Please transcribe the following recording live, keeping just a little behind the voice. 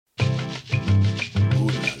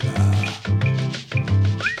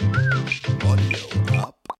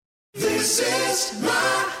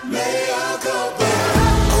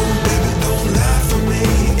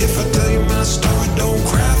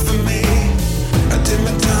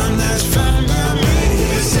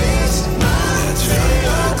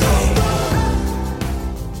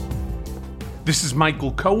This is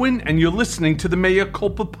Michael Cohen, and you're listening to the Mea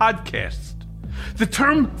Culpa podcast. The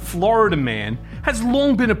term Florida man has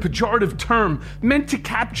long been a pejorative term meant to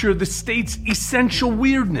capture the state's essential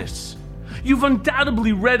weirdness. You've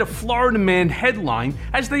undoubtedly read a Florida man headline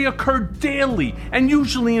as they occur daily and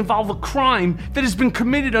usually involve a crime that has been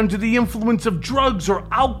committed under the influence of drugs or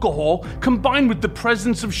alcohol combined with the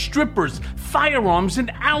presence of strippers, firearms,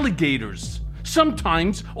 and alligators.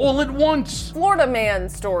 Sometimes all at once. Florida man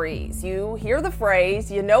stories. You hear the phrase,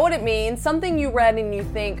 you know what it means, something you read and you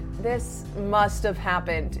think, this must have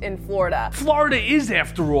happened in Florida. Florida is,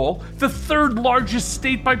 after all, the third largest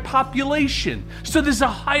state by population. So there's a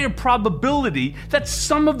higher probability that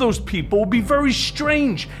some of those people will be very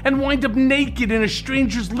strange and wind up naked in a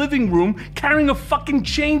stranger's living room carrying a fucking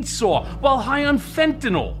chainsaw while high on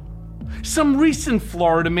fentanyl. Some recent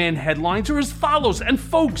Florida man headlines are as follows, and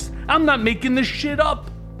folks, I'm not making this shit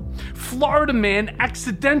up. Florida man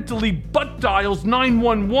accidentally butt dials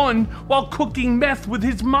 911 while cooking meth with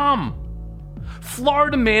his mom.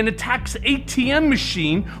 Florida man attacks ATM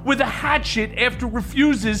machine with a hatchet after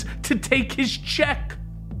refuses to take his check.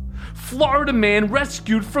 Florida man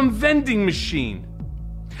rescued from vending machine.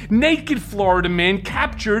 Naked Florida man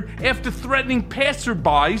captured after threatening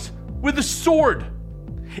passerbys with a sword.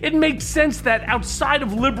 It makes sense that outside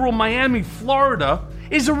of liberal Miami, Florida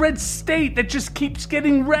is a red state that just keeps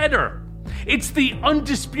getting redder. It's the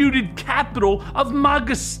undisputed capital of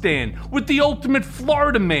Magistan, with the ultimate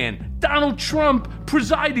Florida man, Donald Trump,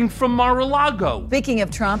 presiding from Mar-a-Lago. Speaking of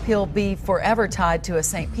Trump, he'll be forever tied to a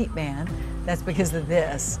St. Pete man. That's because of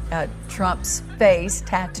this. Trump's face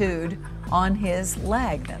tattooed on his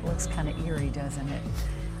leg. That looks kind of eerie, doesn't it?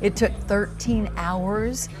 It took 13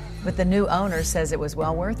 hours, but the new owner says it was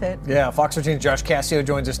well worth it. Yeah, Fox 13's Josh Cassio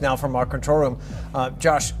joins us now from our control room.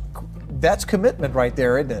 Josh, that's commitment right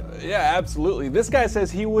there, isn't it? Yeah, absolutely. This guy says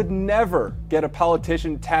he would never get a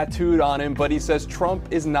politician tattooed on him, but he says Trump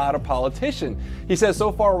is not a politician. He says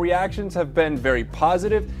so far reactions have been very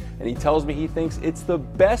positive, and he tells me he thinks it's the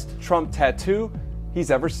best Trump tattoo he's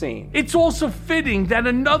ever seen. It's also fitting that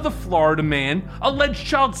another Florida man, alleged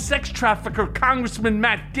child sex trafficker Congressman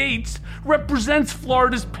Matt Gaetz, represents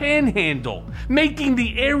Florida's panhandle, making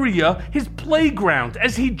the area his playground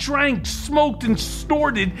as he drank, smoked, and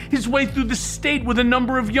snorted his way through the state with a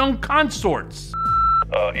number of young consorts.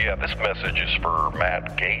 This message is for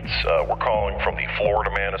Matt Gaetz. We're calling from the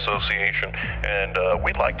Florida Man Association, and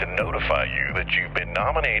we'd like to notify you that you've been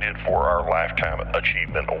nominated for our Lifetime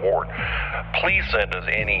Achievement Award. Please send us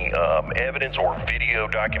any evidence or video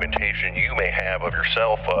documentation you may have of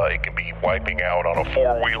yourself. It can be wiping out on a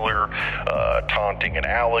four-wheeler, taunting an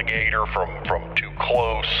alligator from too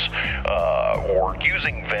close, or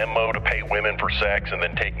using Venmo to pay women for sex and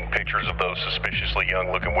then taking pictures of those suspiciously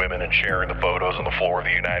young-looking women and sharing the photos on the floor of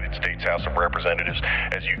the United States House of Representatives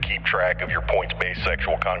as you keep track of your points-based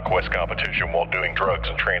sexual conquest competition while doing drugs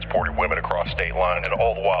and transporting women across state lines, and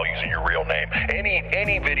all the while using your real name.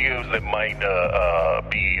 Any videos that might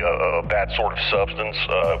be of that sort of substance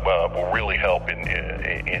will really help in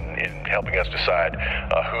helping us decide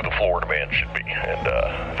who the Florida man should be.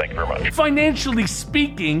 And thank you very much. Financially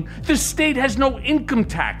speaking, the state has no income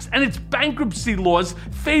tax, and its bankruptcy laws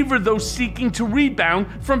favor those seeking to rebound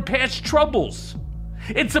from past troubles.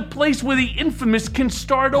 It's a place where the infamous can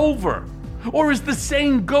start over. Or as the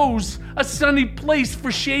saying goes, a sunny place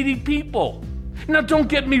for shady people. Now don't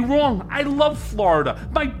get me wrong, I love Florida.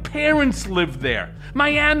 My parents live there.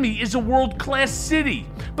 Miami is a world-class city.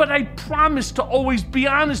 But I promise to always be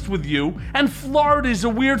honest with you, and Florida is a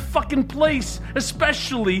weird fucking place,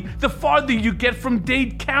 especially the farther you get from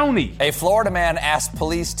Dade County. A Florida man asked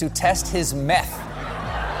police to test his meth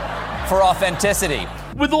for authenticity.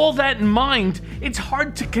 With all that in mind, it's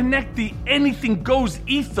hard to connect the anything goes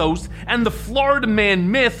ethos and the Florida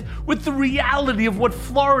man myth with the reality of what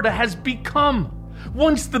Florida has become.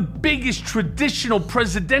 Once the biggest traditional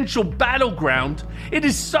presidential battleground, it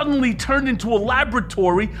has suddenly turned into a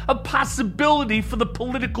laboratory of possibility for the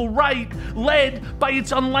political right, led by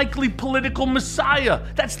its unlikely political messiah.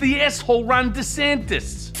 That's the asshole Ron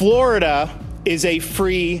DeSantis. Florida is a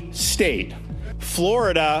free state.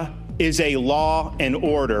 Florida is a law and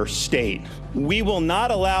order state. We will not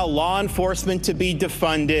allow law enforcement to be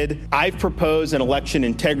defunded. I've proposed an election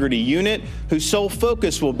integrity unit whose sole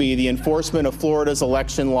focus will be the enforcement of Florida's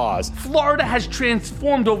election laws. Florida has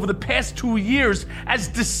transformed over the past 2 years as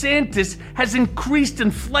DeSantis has increased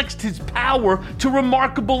and flexed his power to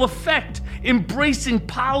remarkable effect, embracing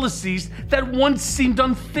policies that once seemed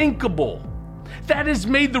unthinkable. That has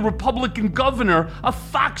made the Republican governor a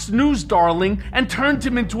Fox News darling and turned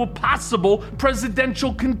him into a possible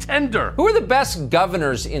presidential contender. Who are the best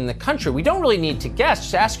governors in the country? We don't really need to guess.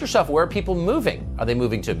 Just ask yourself, where are people moving? Are they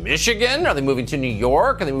moving to Michigan? Are they moving to New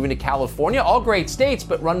York? Are they moving to California? All great states,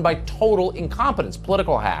 but run by total incompetence,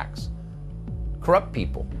 political hacks, corrupt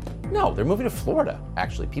people. No, they're moving to Florida,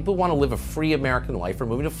 actually. People want to live a free American life are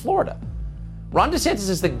moving to Florida. Ron DeSantis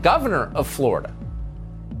is the governor of Florida.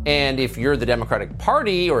 And if you're the Democratic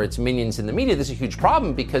Party or its minions in the media, this is a huge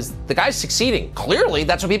problem because the guy's succeeding. Clearly,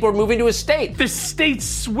 that's why people are moving to his state. The state's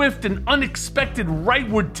swift and unexpected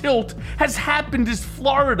rightward tilt has happened as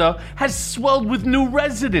Florida has swelled with new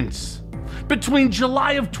residents. Between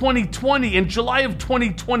July of 2020 and July of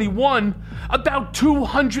 2021, about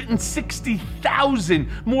 260,000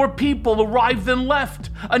 more people arrived than left,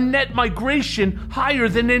 a net migration higher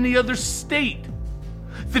than any other state.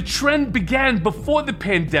 The trend began before the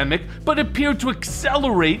pandemic, but appeared to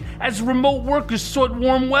accelerate as remote workers sought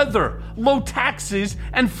warm weather, low taxes,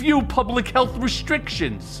 and few public health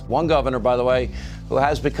restrictions. One governor, by the way, who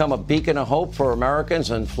has become a beacon of hope for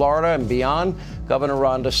Americans in Florida and beyond, Governor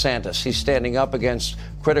Ron DeSantis. He's standing up against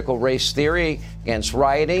critical race theory, against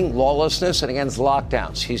rioting, lawlessness, and against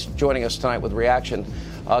lockdowns. He's joining us tonight with Reaction.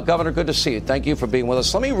 Governor, good to see you. Thank you for being with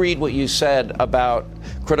us. Let me read what you said about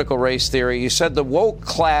critical race theory. You said the woke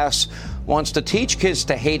class wants to teach kids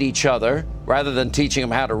to hate each other rather than teaching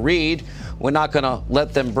them how to read. We're not going to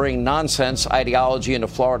let them bring nonsense ideology into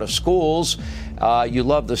Florida schools. You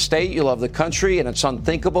love the state, you love the country, and it's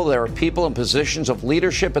unthinkable. There are people in positions of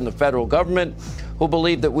leadership in the federal government who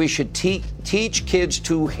believe that we should teach kids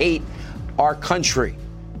to hate our country.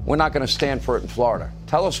 We're not going to stand for it in Florida.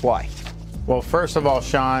 Tell us why. Well, first of all,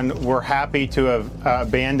 Sean, we're happy to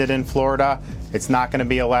have banned it in Florida. It's not going to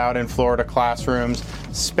be allowed in Florida classrooms.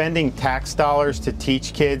 Spending tax dollars to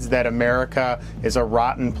teach kids that America is a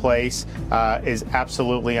rotten place is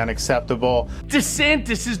absolutely unacceptable.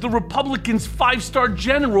 DeSantis is the Republicans' five-star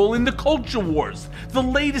general in the culture wars, the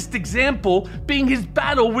latest example being his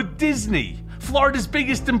battle with Disney, Florida's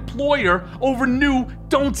biggest employer, over new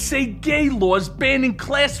Don't Say Gay laws banning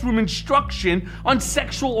classroom instruction on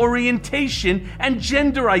sexual orientation and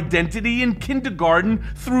gender identity in kindergarten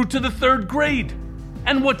through to the third grade.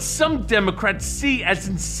 And what some Democrats see as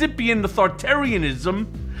incipient authoritarianism,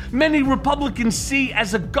 many Republicans see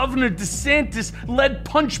as a Governor DeSantis-led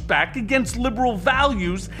punchback against liberal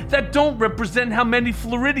values that don't represent how many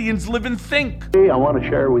Floridians live and think. I want to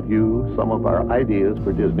share with you some of our ideas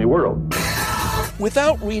for Disney World.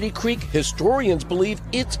 Without Reedy Creek, historians believe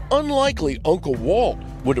it's unlikely Uncle Walt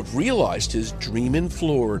would have realized his dream in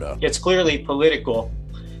Florida. It's clearly political.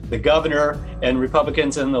 The governor and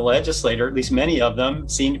Republicans in the legislature, at least many of them,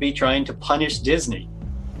 seem to be trying to punish Disney.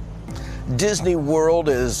 Disney World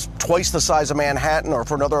is twice the size of Manhattan, or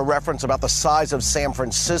for another reference, about the size of San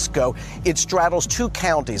Francisco. It straddles two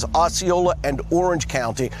counties, Osceola and Orange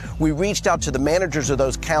County. We reached out to the managers of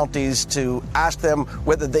those counties to ask them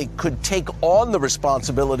whether they could take on the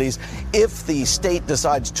responsibilities if the state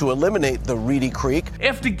decides to eliminate the Reedy Creek.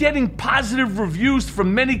 After getting positive reviews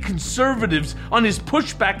from many conservatives on his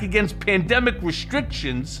pushback against pandemic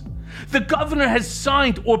restrictions, the governor has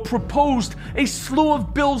signed or proposed a slew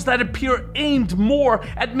of bills that appear aimed more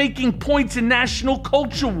at making points in national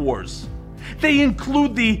culture wars. They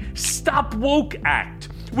include the Stop Woke Act,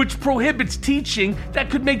 which prohibits teaching that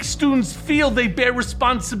could make students feel they bear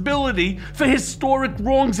responsibility for historic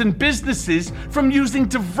wrongs in businesses from using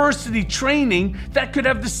diversity training that could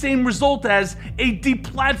have the same result as a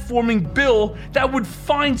deplatforming bill that would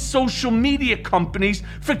fine social media companies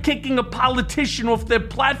for kicking a politician off their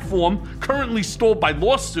platform, currently stalled by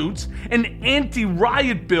lawsuits, an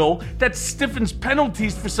anti-riot bill that stiffens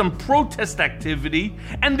penalties for some protest activity,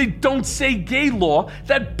 and the Don't Say Gay law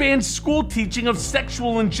that bans school teaching of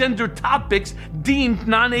sexual and gender topics deemed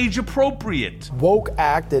non-age appropriate. Woke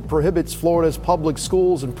Act that prohibits Florida's public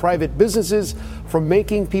schools and private businesses from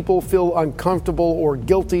making people feel uncomfortable or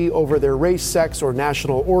guilty over their race, sex, or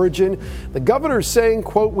national origin. The governor's saying,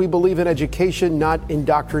 quote, "We believe in education, not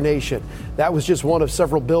indoctrination." That was just one of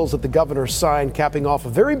several bills that the governor signed, capping off a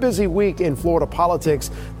very busy week in Florida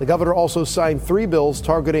politics. The governor also signed 3 bills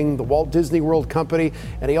targeting the Walt Disney World Company,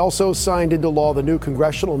 and he also signed into law the new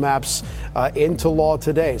congressional maps into law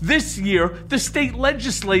today. This year, the state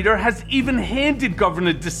legislature has even handed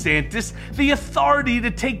Governor DeSantis the authority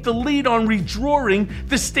to take the lead on redrawing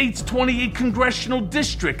the state's 28 congressional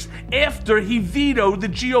districts after he vetoed the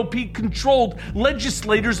GOP-controlled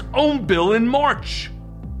legislator's own bill in March.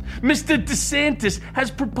 Mr. DeSantis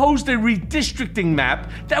has proposed a redistricting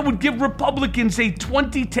map that would give Republicans a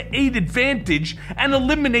 20-8 advantage and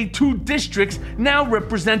eliminate 2 districts now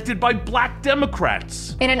represented by black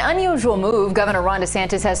Democrats. In an unusual move, Governor Ron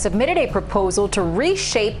DeSantis has submitted a proposal to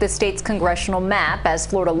reshape the state's congressional map as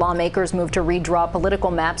Florida lawmakers move to redraw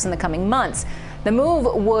political maps in the coming months. The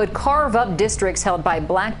move would carve up districts held by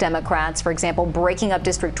black Democrats, for example, breaking up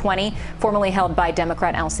District 20, formerly held by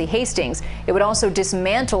Democrat Alcee Hastings. It would also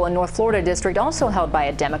dismantle a North Florida district also held by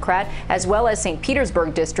a Democrat, as well as St.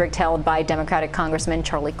 Petersburg district held by Democratic Congressman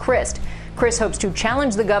Charlie Crist. Crist hopes to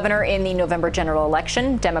challenge the governor in the November general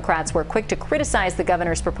election. Democrats were quick to criticize the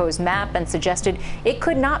governor's proposed map and suggested it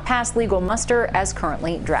could not pass legal muster as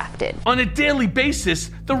currently drafted. On a daily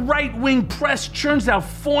basis, the right-wing press churns out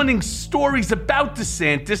fawning stories about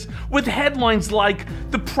DeSantis with headlines like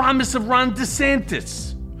 "The Promise of Ron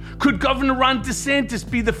DeSantis." Could Governor Ron DeSantis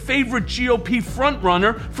be the favorite GOP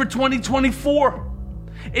frontrunner for 2024?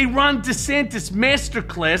 A Ron DeSantis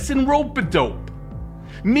masterclass in rope-a-dope.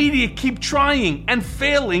 Media keep trying and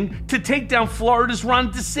failing to take down Florida's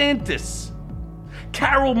Ron DeSantis.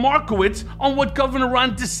 Carol Markowitz on what Governor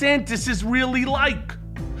Ron DeSantis is really like.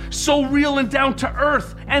 So real and down to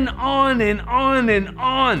earth, and on and on and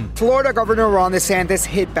on. Florida Governor Ron DeSantis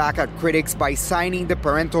hit back at critics by signing the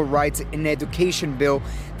Parental Rights in Education bill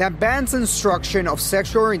that bans instruction of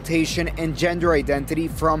sexual orientation and gender identity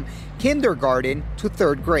from kindergarten to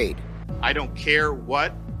 3rd grade. I don't care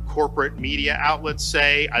what corporate media outlets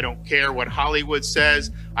say. I don't care what Hollywood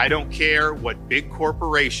says. I don't care what big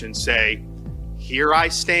corporations say. Here I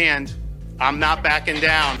stand. I'm not backing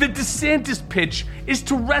down. The DeSantis pitch is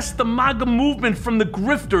to wrest the MAGA movement from the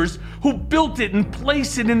grifters who built it and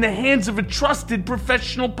place it in the hands of a trusted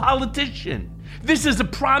professional politician. This is a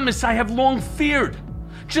promise I have long feared.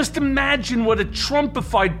 Just imagine what a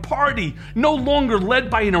Trumpified party, no longer led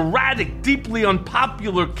by an erratic, deeply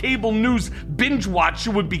unpopular cable news binge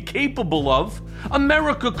watcher, would be capable of.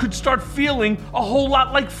 America could start feeling a whole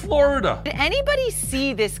lot like Florida. Did anybody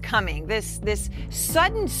see this coming? This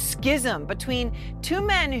sudden schism between two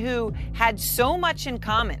men who had so much in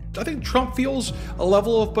common? I think Trump feels a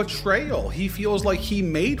level of betrayal. He feels like he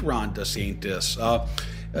made Ron DeSantis.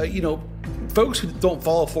 Folks who don't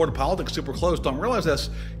follow Florida politics super close don't realize this.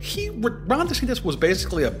 Ron DeSantis was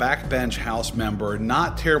basically a backbench House member,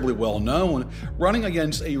 not terribly well known, running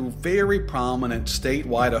against a very prominent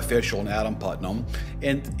statewide official in Adam Putnam,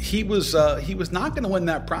 and he was not going to win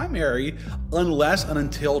that primary unless and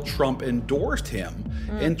until Trump endorsed him.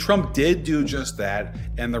 And Trump did do just that,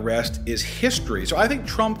 and the rest is history. So I think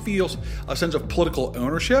Trump feels a sense of political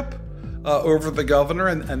ownership over the governor,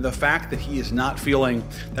 and the fact that he is not feeling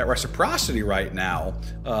that reciprocity right now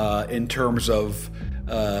in terms of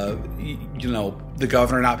the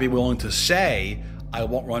governor not being willing to say, I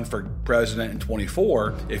won't run for president in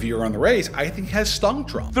 24 if you run the race, I think has stung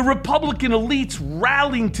Trump. The Republican elites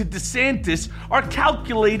rallying to DeSantis are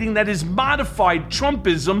calculating that his modified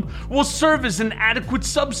Trumpism will serve as an adequate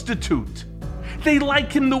substitute. They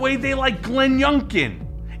like him the way they like Glenn Youngkin,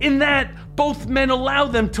 in that both men allow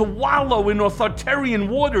them to wallow in authoritarian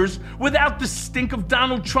waters without the stink of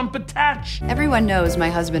Donald Trump attached. Everyone knows my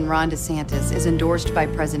husband, Ron DeSantis, is endorsed by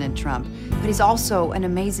President Trump, but he's also an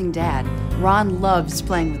amazing dad. Ron loves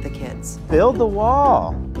playing with the kids. Build the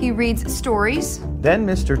wall. He reads stories. Then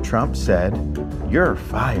Mr. Trump said, "You're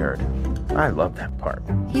fired." I love that part.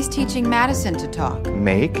 He's teaching Madison to talk.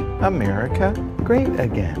 Make America great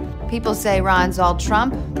again. People say Ron's all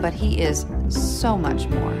Trump, but he is so much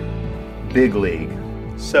more. Big league.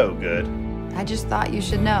 So good. I just thought you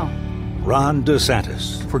should know. Ron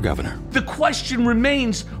DeSantis for governor. The question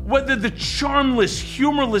remains whether the charmless,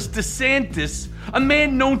 humorless DeSantis, a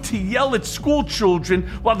man known to yell at school children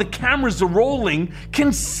while the cameras are rolling,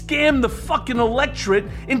 can scam the fucking electorate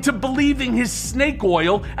into believing his snake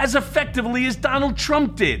oil as effectively as Donald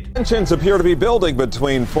Trump did. Tensions appear to be building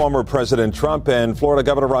between former President Trump and Florida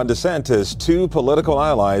Governor Ron DeSantis, two political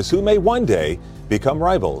allies who may one day become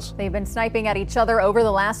rivals. They've been sniping at each other over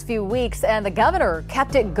the last few weeks, and the governor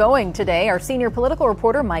kept it going today. Our senior political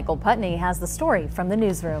reporter Michael Putney has the story from the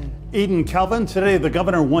newsroom. Eden Calvin, today the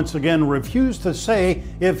governor once again refused to say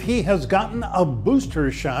if he has gotten a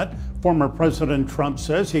booster shot. Former President Trump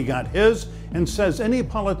says he got his and says any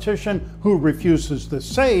politician who refuses to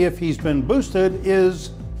say if he's been boosted is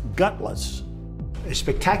gutless. A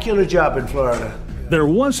spectacular job in Florida. There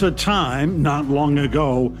was a time not long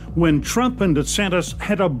ago when Trump and DeSantis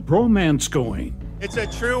had a bromance going. It's a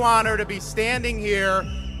true honor to be standing here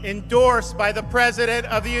endorsed by the President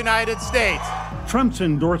of the United States. Trump's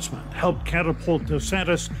endorsement helped catapult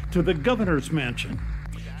DeSantis to the governor's mansion.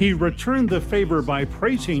 He returned the favor by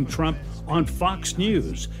praising Trump on Fox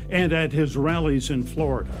News and at his rallies in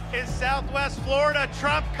Florida. Is Southwest Florida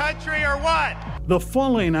Trump country or what? The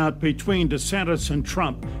falling out between DeSantis and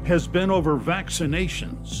Trump has been over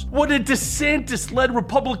vaccinations. What a DeSantis-led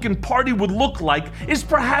Republican Party would look like is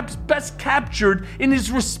perhaps best captured in his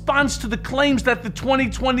response to the claims that the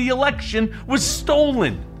 2020 election was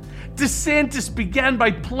stolen. DeSantis began by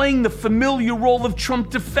playing the familiar role of Trump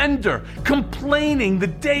defender, complaining the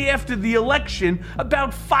day after the election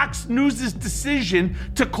about Fox News' decision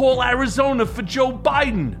to call Arizona for Joe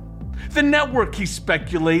Biden. The network, he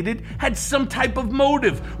speculated, had some type of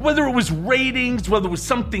motive, whether it was ratings, whether it was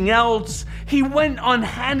something else. He went on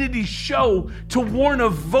Hannity's show to warn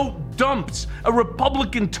of vote dumps, a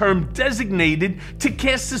Republican term designated to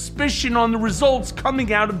cast suspicion on the results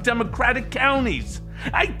coming out of Democratic counties.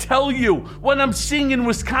 I tell you, what I'm seeing in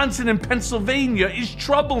Wisconsin and Pennsylvania is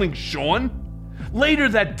troubling, Sean. Later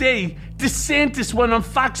that day, DeSantis went on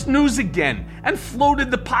Fox News again and floated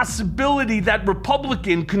the possibility that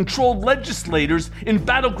Republican-controlled legislators in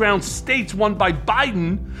battleground states won by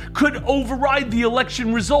Biden could override the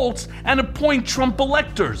election results and appoint Trump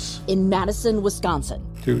electors. In Madison, Wisconsin,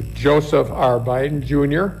 to Joseph R. Biden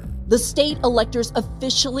Jr., the state electors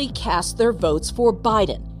officially cast their votes for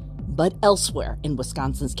Biden. But elsewhere in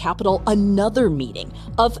Wisconsin's capital, another meeting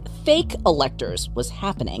of fake electors was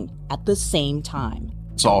happening at the same time.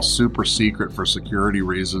 It's all super secret for security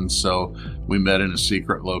reasons, so we met in a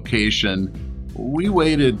secret location. We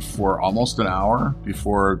waited for almost an hour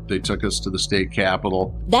before they took us to the state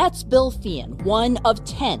capitol. That's Bill Feehan, one of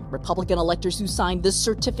 10 Republican electors who signed this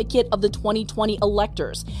certificate of the 2020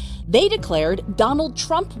 electors. They declared Donald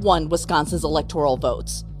Trump won Wisconsin's electoral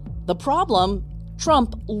votes. The problem?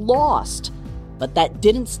 Trump lost. But that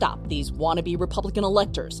didn't stop these wannabe Republican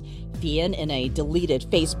electors. Feehan, in a deleted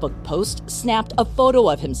Facebook post, snapped a photo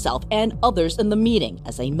of himself and others in the meeting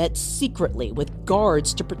as they met secretly with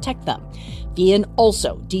guards to protect them. Feehan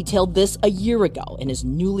also detailed this a year ago in his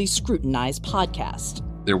newly scrutinized podcast.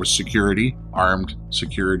 There was security, armed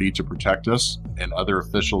security to protect us, and other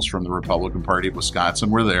officials from the Republican Party of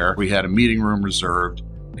Wisconsin were there. We had a meeting room reserved,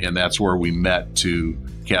 and that's where we met to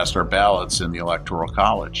cast our ballots in the Electoral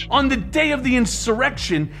College. On the day of the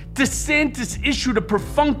insurrection, DeSantis issued a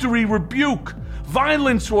perfunctory rebuke.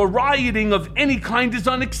 Violence or rioting of any kind is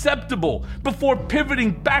unacceptable, before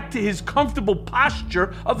pivoting back to his comfortable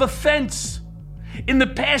posture of offense. In the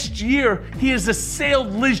past year, he has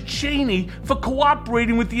assailed Liz Cheney for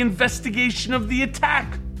cooperating with the investigation of the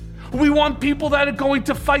attack. We want people that are going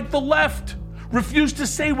to fight the left, refused to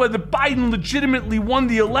say whether Biden legitimately won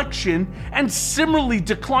the election, and similarly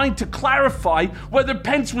declined to clarify whether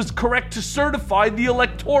Pence was correct to certify the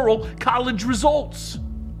Electoral College results.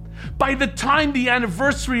 By the time the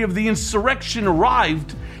anniversary of the insurrection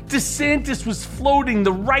arrived, DeSantis was floating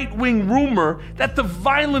the right-wing rumor that the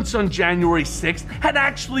violence on January 6th had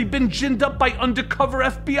actually been ginned up by undercover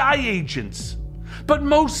FBI agents. But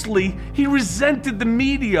mostly, he resented the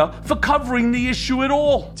media for covering the issue at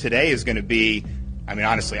all. Today is going to be, I mean,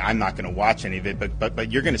 honestly, I'm not going to watch any of it,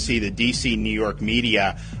 but you're going to see the DC, New York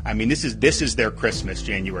media. I mean, this is their Christmas,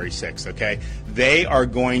 January 6th, okay? They are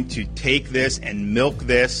going to take this and milk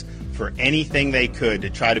this for anything they could to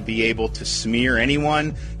try to be able to smear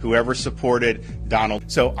anyone who ever supported Donald.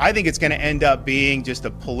 So I think it's going to end up being just a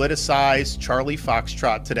politicized Charlie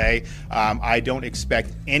Foxtrot today. I don't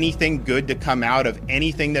expect anything good to come out of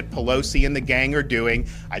anything that Pelosi and the gang are doing.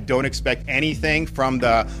 I don't expect anything from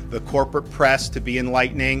the corporate press to be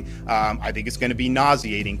enlightening. I think it's going to be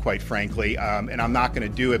nauseating, quite frankly, and I'm not going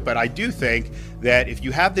to do it. But I do think that if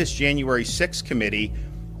you have this January 6th committee,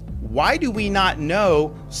 why do we not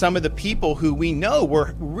know some of the people who we know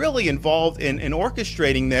were really involved in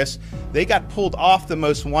orchestrating this? They got pulled off the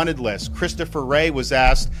most wanted list. Christopher Wray was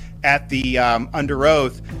asked at the under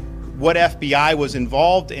oath what FBI was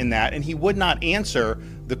involved in that, and he would not answer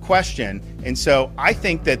the question. And so I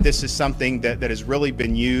think that this is something that has really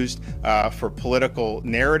been used for political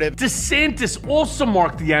narrative. DeSantis also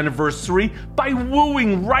marked the anniversary by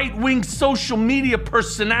wooing right-wing social media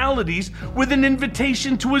personalities with an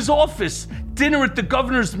invitation to his office, dinner at the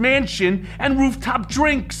governor's mansion, and rooftop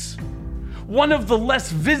drinks. One of the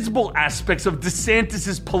less visible aspects of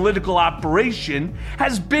DeSantis' political operation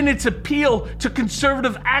has been its appeal to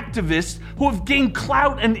conservative activists who have gained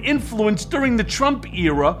clout and influence during the Trump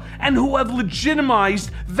era and who have legitimized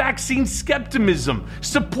vaccine skepticism,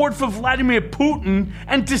 support for Vladimir Putin,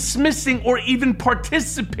 and dismissing or even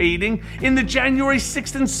participating in the January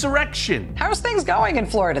 6th insurrection. How's things going in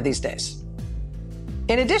Florida these days?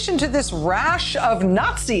 In addition to this rash of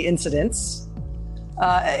Nazi incidents,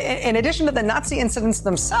 In addition to the Nazi incidents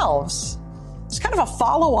themselves, it's kind of a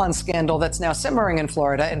follow-on scandal that's now simmering in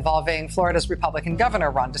Florida involving Florida's Republican governor,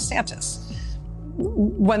 Ron DeSantis.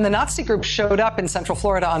 When the Nazi group showed up in Central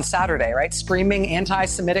Florida on Saturday, right, screaming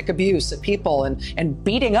anti-Semitic abuse at people and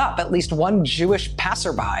beating up at least one Jewish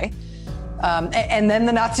passerby, and then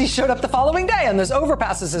the Nazis showed up the following day on those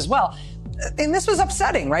overpasses as well. And this was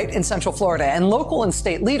upsetting, right, in Central Florida. And local and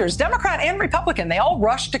state leaders, Democrat and Republican, they all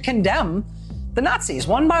rushed to condemn the Nazis,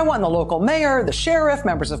 one by one. The local mayor, the sheriff,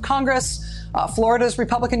 members of Congress, Florida's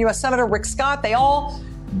Republican U.S. Senator Rick Scott, they all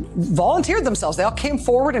volunteered themselves. They all came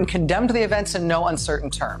forward and condemned the events in no uncertain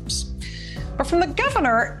terms. But from the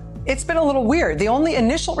governor, it's been a little weird. The only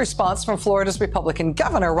initial response from Florida's Republican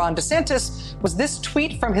governor, Ron DeSantis, was this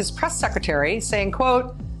tweet from his press secretary saying,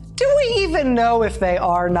 quote, "Do we even know if they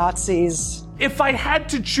are Nazis?" If I had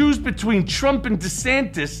to choose between Trump and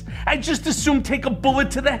DeSantis, I'd just assume take a bullet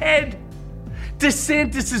to the head.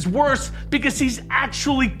 DeSantis is worse because he's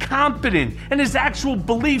actually competent and his actual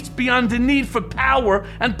beliefs beyond the need for power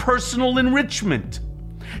and personal enrichment.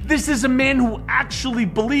 This is a man who actually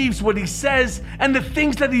believes what he says, and the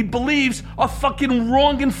things that he believes are fucking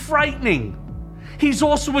wrong and frightening. He's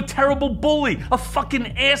also a terrible bully, a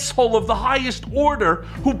fucking asshole of the highest order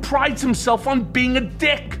who prides himself on being a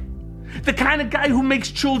dick. The kind of guy who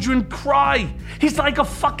makes children cry. He's like a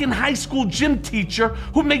fucking high school gym teacher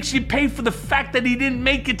who makes you pay for the fact that he didn't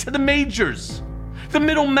make it to the majors. The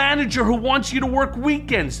middle manager who wants you to work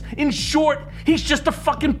weekends. In short, he's just a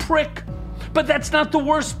fucking prick. But that's not the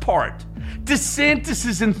worst part.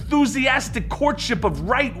 DeSantis' enthusiastic courtship of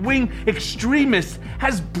right-wing extremists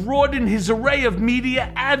has broadened his array of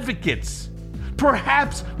media advocates.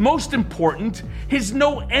 Perhaps most important, his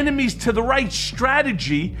no enemies to the right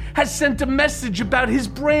strategy has sent a message about his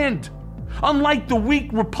brand. Unlike the weak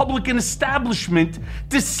Republican establishment,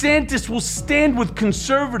 DeSantis will stand with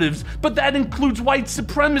conservatives, but that includes white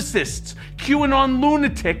supremacists, QAnon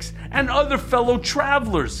lunatics, and other fellow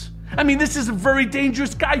travelers. I mean, this is a very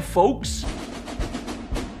dangerous guy, folks.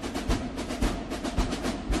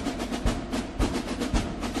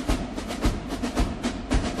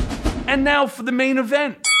 And now for the main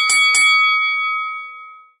event.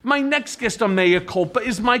 My next guest on Mea Culpa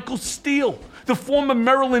is Michael Steele, the former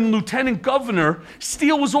Maryland lieutenant governor.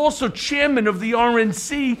 Steele was also chairman of the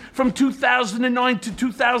RNC from 2009 to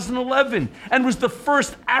 2011 and was the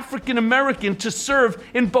first African American to serve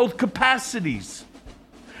in both capacities.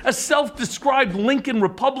 A self-described Lincoln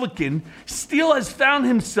Republican, Steele has found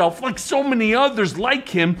himself, like so many others like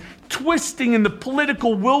him, twisting in the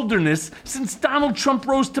political wilderness since Donald Trump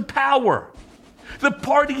rose to power. The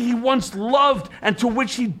party he once loved and to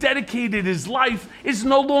which he dedicated his life is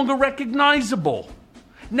no longer recognizable.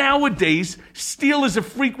 Nowadays, Steele is a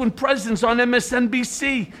frequent presence on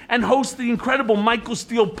MSNBC and hosts the incredible Michael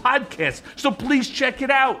Steele podcast, so please check it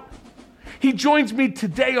out. He joins me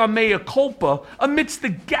today on Mea Culpa amidst the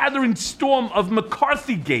gathering storm of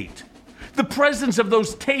McCarthygate. The presence of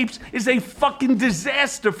those tapes is a fucking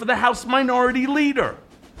disaster for the House Minority Leader.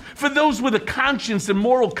 For those with a conscience and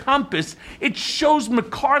moral compass, it shows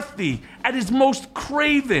McCarthy at his most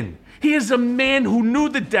craven. He is a man who knew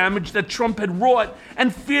the damage that Trump had wrought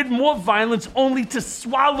and feared more violence only to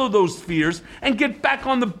swallow those fears and get back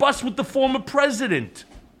on the bus with the former president.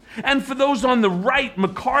 And for those on the right,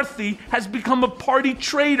 McCarthy has become a party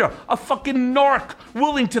traitor, a fucking narc,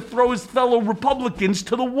 willing to throw his fellow Republicans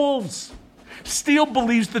to the wolves. Steele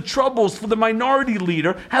believes the troubles for the minority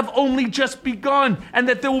leader have only just begun and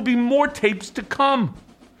that there will be more tapes to come.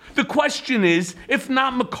 The question is, if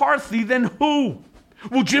not McCarthy, then who?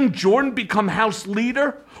 Will Jim Jordan become House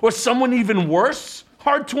leader? Or someone even worse?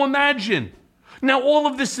 Hard to imagine. Now, all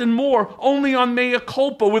of this and more only on Mea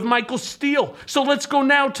Culpa with Michael Steele. So let's go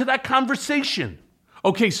now to that conversation.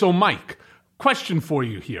 Okay, so Mike, question for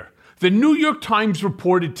you here. The New York Times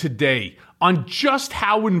reported today on just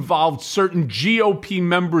how involved certain GOP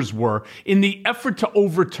members were in the effort to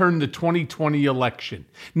overturn the 2020 election.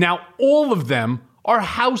 Now, all of them are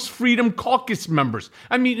House Freedom Caucus members.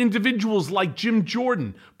 I mean, individuals like Jim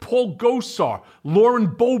Jordan, Paul Gosar, Lauren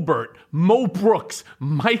Boebert, Mo Brooks,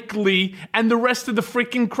 Mike Lee, and the rest of the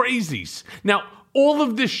freaking crazies. Now, all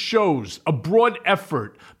of this shows a broad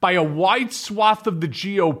effort by a wide swath of the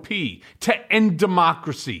GOP to end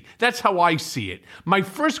democracy. That's how I see it. My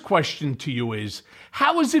first question to you is,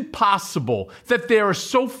 how is it possible that there are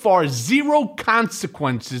so far zero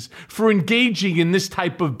consequences for engaging in this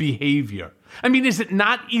type of behavior? I mean, is it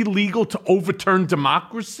not illegal to overturn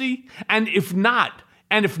democracy? And if not,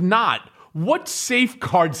 what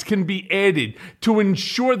safeguards can be added to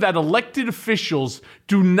ensure that elected officials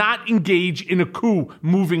do not engage in a coup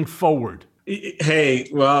moving forward? Hey,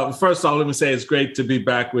 well, first of all, let me say it's great to be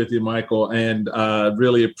back with you, Michael, and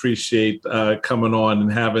really appreciate coming on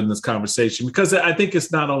and having this conversation, because I think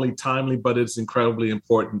it's not only timely, but it's incredibly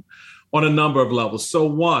important on a number of levels. So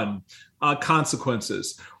one,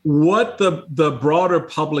 consequences. What the broader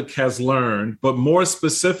public has learned, but more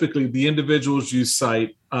specifically, the individuals you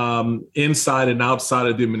cite inside and outside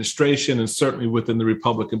of the administration, and certainly within the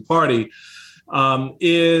Republican Party,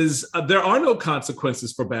 is there are no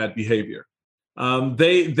consequences for bad behavior.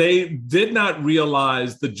 They did not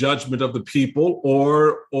realize the judgment of the people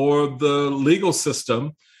or the legal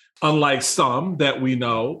system, unlike some that we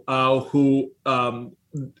know who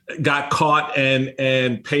got caught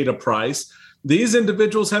and paid a price. These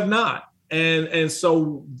individuals have not. And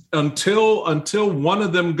so until one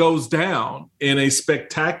of them goes down in a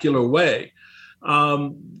spectacular way,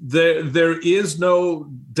 there is no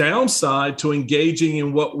downside to engaging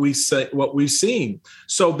in what we've seen.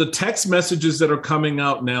 So the text messages that are coming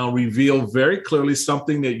out now reveal very clearly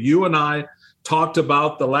something that you and I talked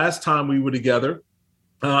about the last time we were together,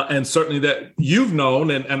 and certainly that you've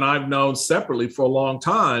known and I've known separately for a long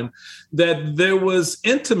time, that there was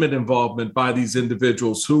intimate involvement by these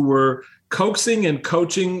individuals who were coaxing and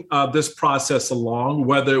coaching this process along,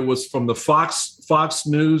 whether it was from the Fox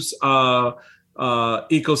News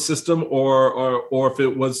ecosystem or if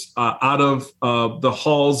it was out of the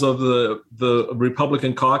halls of the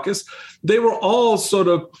Republican caucus. They were all sort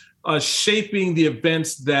of shaping the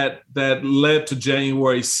events that led to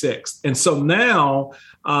January 6th. And so now,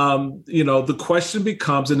 the question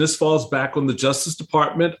becomes, and this falls back on the Justice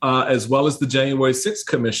Department as well as the January 6th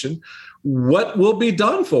Commission, what will be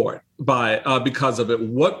done for it because of it?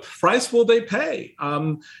 What price will they pay? I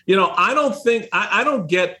don't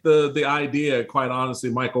get the idea, quite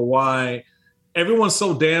honestly, Michael, why everyone's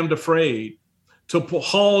so damned afraid to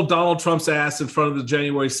haul Donald Trump's ass in front of the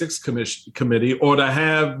January 6th committee, or to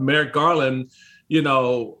have Merrick Garland,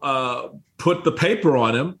 put the paper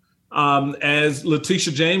on him, as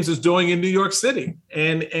Letitia James is doing in New York City,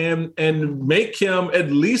 and make him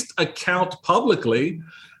at least account publicly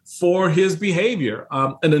for his behavior.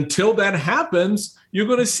 And until that happens, you're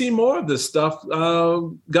going to see more of this stuff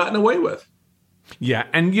gotten away with. Yeah.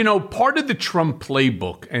 And, part of the Trump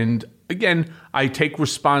playbook, and again, I take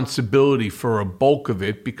responsibility for a bulk of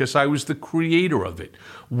it because I was the creator of it.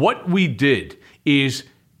 What we did is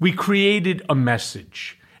we created a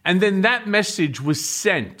message, and then that message was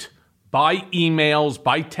sent by emails,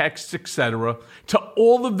 by texts, etc., to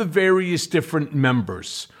all of the various different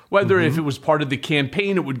members. Whether if it was part of the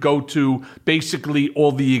campaign, it would go to basically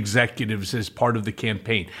all the executives as part of the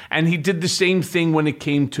campaign. And he did the same thing when it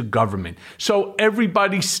came to government. So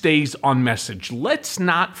everybody stays on message. Let's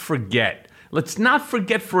not forget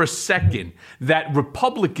for a second that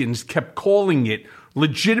Republicans kept calling it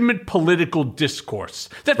legitimate political discourse.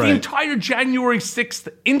 That the entire January 6th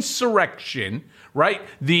insurrection, right,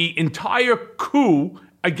 the entire coup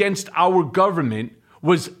against our government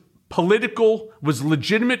was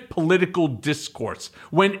legitimate political discourse,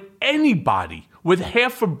 when anybody with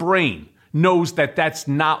half a brain knows that that's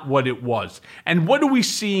not what it was. And what are we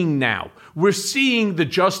seeing now? We're seeing the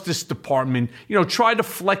Justice Department, try to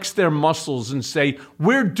flex their muscles and say,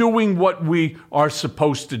 we're doing what we are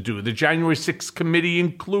supposed to do, the January 6th committee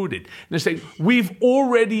included. And they say, we've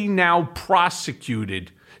already now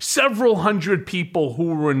prosecuted several hundred people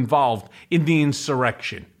who were involved in the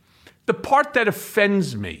insurrection. The part that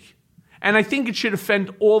offends me, and I think it should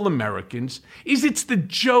offend all Americans, is it's the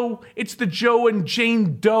Joe and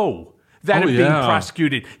Jane Doe that are being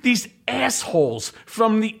prosecuted. These assholes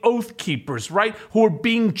from the Oath Keepers, right, who are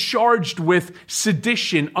being charged with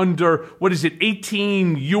sedition under,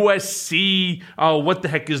 18 USC, what the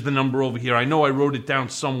heck is the number over here? I know I wrote it down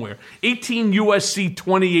somewhere. 18 USC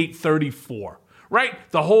 2834. Right?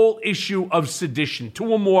 The whole issue of sedition.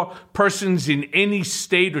 Two or more persons in any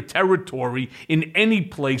state or territory in any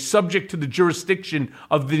place subject to the jurisdiction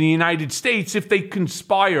of the United States, if they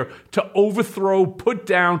conspire to overthrow, put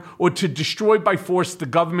down, or to destroy by force the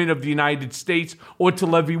government of the United States, or to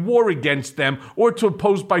levy war against them, or to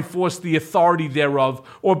oppose by force the authority thereof,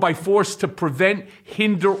 or by force to prevent,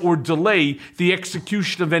 hinder, or delay the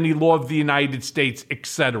execution of any law of the United States,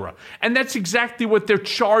 etc. And that's exactly what they're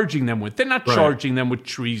charging them with. They're not charging them with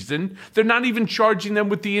treason. They're not even charging them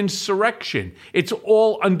with the insurrection. It's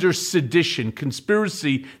all under sedition,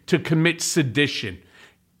 conspiracy to commit sedition.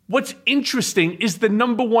 What's interesting is the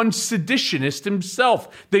number one seditionist himself,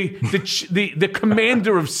 the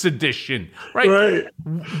commander of sedition, right?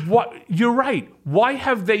 What, you're right. Why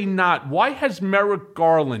has Merrick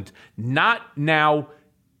Garland not now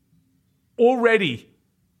already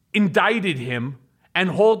indicted him and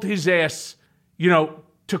hauled his ass,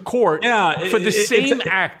 to court for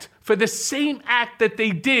the same act that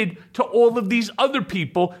they did to all of these other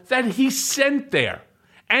people that he sent there.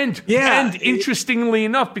 And interestingly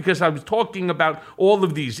enough, because I was talking about all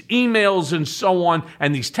of these emails and so on,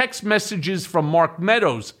 and these text messages from Mark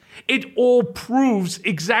Meadows, it all proves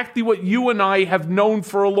exactly what you and I have known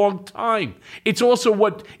for a long time. It's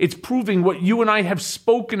also it's proving what you and I have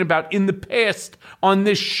spoken about in the past on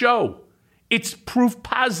this show. It's proof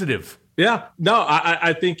positive. Yeah, no,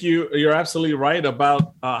 I think you're absolutely right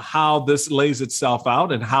about how this lays itself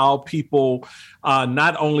out and how people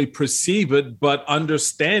not only perceive it, but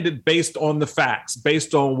understand it based on the facts,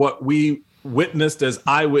 based on what we witnessed as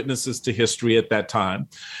eyewitnesses to history at that time,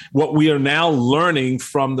 what we are now learning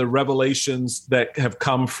from the revelations that have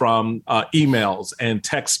come from emails and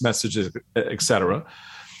text messages, et cetera.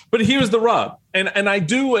 But here's the rub, and I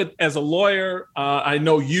do it as a lawyer. I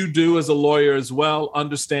know you do as a lawyer as well,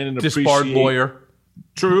 understand and appreciate. Disbarred lawyer.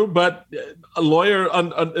 True, but a lawyer,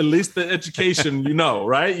 at least the education,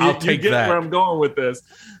 right? I'll take you get that. where I'm going with this.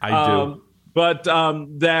 I do. But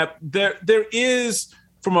that there is,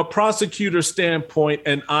 from a prosecutor standpoint,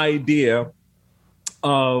 an idea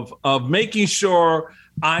of making sure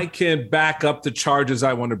I can back up the charges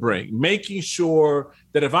I want to bring, making sure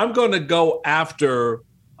that if I'm going to go after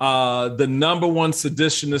the number one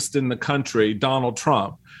seditionist in the country, Donald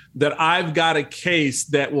Trump, that I've got a case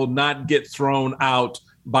that will not get thrown out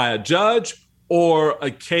by a judge or a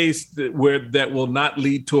case that will not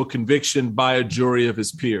lead to a conviction by a jury of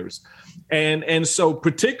his peers. And so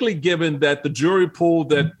particularly given that the jury pool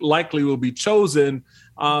that likely will be chosen,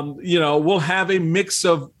 will have a mix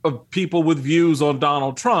of people with views on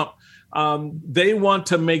Donald Trump, they want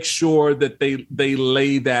to make sure that they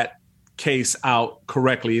lay that case out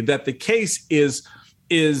correctly, that the case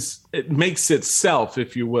it makes itself,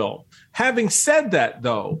 if you will. Having said that,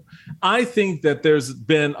 though, I think that there's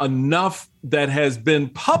been enough that has been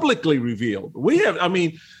publicly revealed. We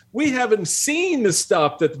haven't seen the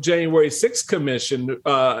stuff that the January 6th Commission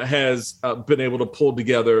has been able to pull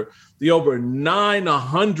together, the over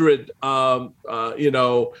 900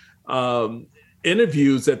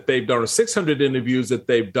 interviews that they've done, or 600 interviews that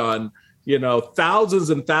they've done,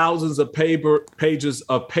 thousands and thousands of pages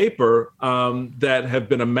of paper that have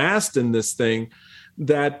been amassed in this thing,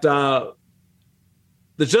 that the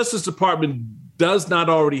Justice Department does not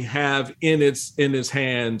already have in its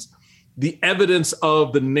hands the evidence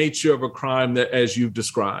of the nature of a crime that, as you've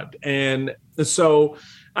described. And so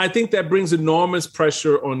I think that brings enormous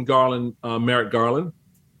pressure on Merrick Garland.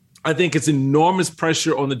 I think it's enormous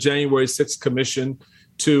pressure on the January 6th Commission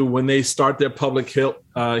to, when they start their public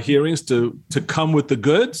hearings, to come with the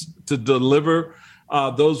goods, to deliver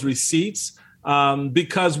those receipts,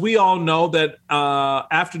 because we all know that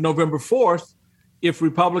after November 4th, if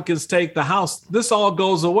Republicans take the House, this all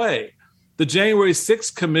goes away. The January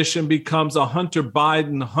 6th Commission becomes a Hunter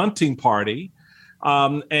Biden hunting party,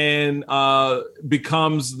 and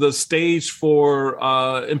becomes the stage for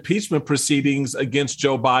impeachment proceedings against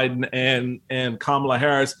Joe Biden and Kamala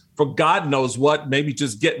Harris for God knows what, maybe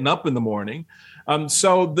just getting up in the morning.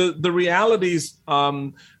 So the realities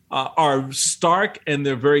are stark, and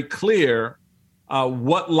they're very clear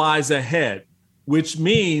what lies ahead, which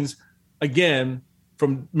means, again,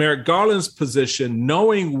 from Merrick Garland's position,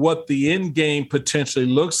 knowing what the end game potentially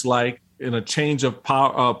looks like in a change of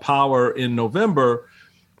power in November,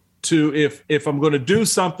 to if I'm going to do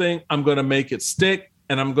something, I'm going to make it stick,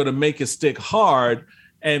 and I'm going to make it stick hard.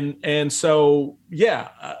 And so,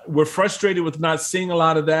 we're frustrated with not seeing a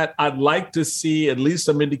lot of that. I'd like to see at least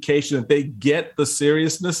some indication that they get the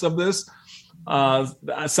seriousness of this.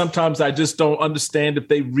 Sometimes I just don't understand if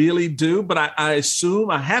they really do, but I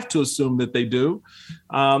have to assume that they do.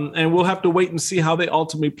 And we'll have to wait and see how they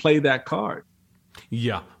ultimately play that card.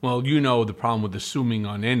 Yeah, well, the problem with assuming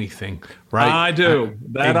on anything, right? I do.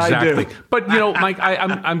 Exactly. I do. But, Mike,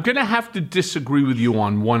 I'm going to have to disagree with you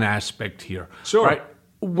on one aspect here. Sure. Right?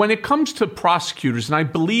 When it comes to prosecutors, and I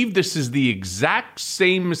believe this is the exact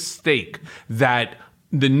same mistake that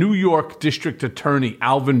the New York District Attorney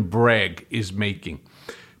Alvin Bragg is making.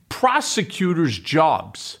 A prosecutor's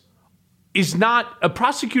job is not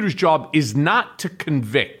to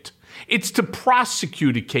convict. It's to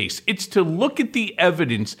prosecute a case. It's to look at the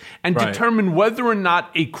evidence and determine whether or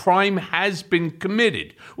not a crime has been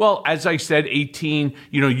committed. Well, as I said, 18,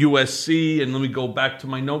 USC, and let me go back to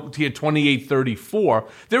my note here, 2834.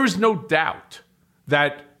 There is no doubt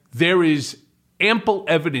that there is ample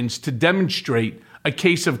evidence to demonstrate a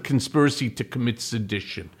case of conspiracy to commit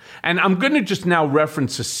sedition. And I'm going to just now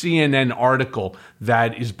reference a CNN article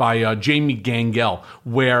that is by Jamie Gangel,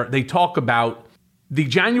 where they talk about the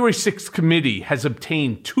January 6th committee has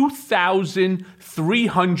obtained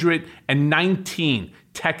 2,319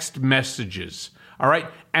 text messages. All right.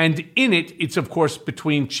 And in it, it's, of course,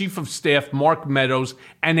 between Chief of Staff Mark Meadows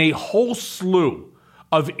and a whole slew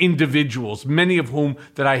of individuals, many of whom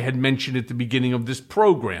that I had mentioned at the beginning of this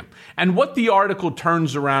program. And what the article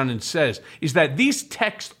turns around and says is that these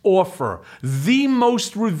texts offer the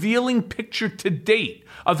most revealing picture to date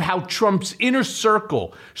of how Trump's inner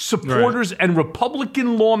circle, supporters, and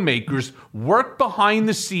Republican lawmakers worked behind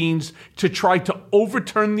the scenes to try to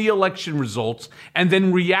overturn the election results and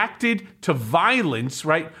then reacted to violence,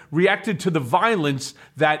 reacted to the violence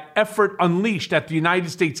that effort unleashed at the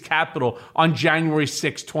United States Capitol on January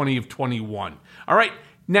 6, 2021. All right.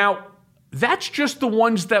 Now, that's just the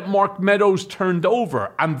ones that Mark Meadows turned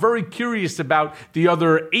over. I'm very curious about the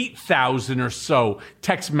other 8,000 or so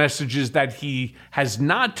text messages that he has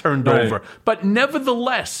not turned over. But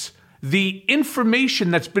nevertheless, the information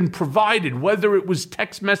that's been provided, whether it was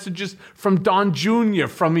text messages from Don Jr.,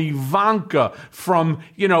 from Ivanka, from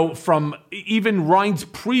even Reince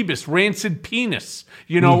Priebus, Rancid Penis,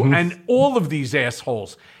 and all of these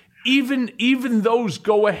assholes, even those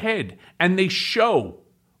go ahead and they show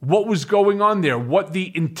what was going on there, what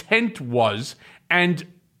the intent was. And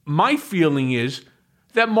my feeling is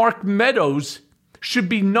that Mark Meadows should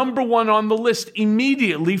be number one on the list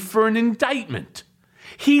immediately for an indictment.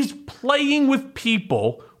 He's playing with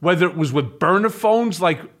people, whether it was with burner phones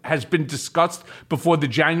like has been discussed before the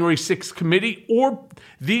January 6th committee, or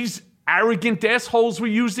these arrogant assholes were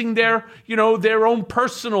using their own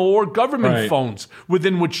personal or government phones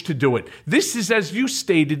within which to do it. This is, as you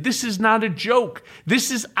stated, this is not a joke.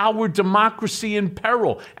 This is our democracy in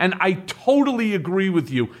peril. And I totally agree with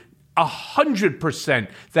you 100%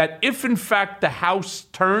 that if in fact the House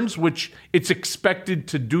turns, which it's expected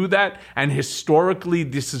to do that, and historically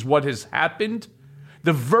this is what has happened,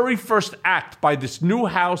 the very first act by this new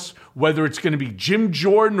House, whether it's going to be Jim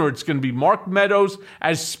Jordan or it's going to be Mark Meadows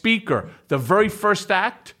as Speaker, the very first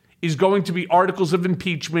act is going to be articles of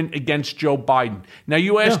impeachment against Joe Biden. Now,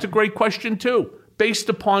 you asked a great question, too. Based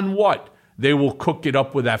upon what? They will cook it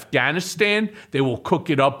up with Afghanistan. They will cook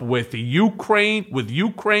it up with Ukraine.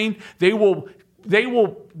 They will,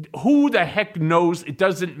 who the heck knows? It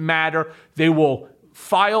doesn't matter. They will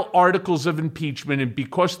file articles of impeachment, and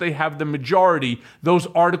because they have the majority, those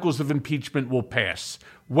articles of impeachment will pass.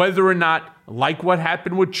 Whether or not, like what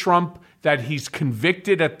happened with Trump, that he's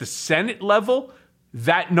convicted at the Senate level,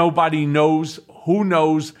 that nobody knows. Who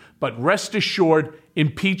knows? But rest assured,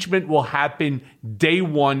 impeachment will happen day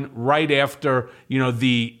one, right after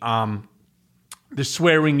the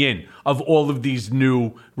swearing in of all of these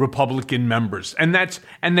new Republican members. And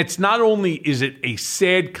that's not only is it a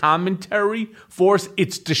sad commentary for us,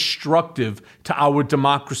 it's destructive to our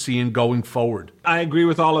democracy in going forward. I agree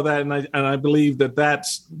with all of that. And I believe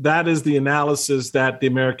that is the analysis that the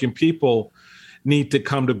American people need to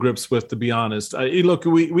come to grips with, to be honest. Look,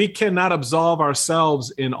 we cannot absolve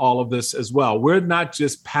ourselves in all of this as well. We're not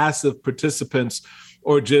just passive participants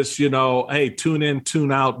or just, hey, tune in,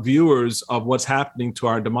 tune out viewers of what's happening to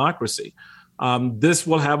our democracy. This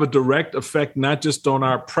will have a direct effect, not just on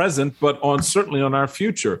our present, but certainly on our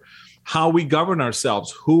future, how we govern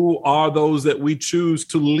ourselves, who are those that we choose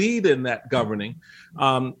to lead in that governing.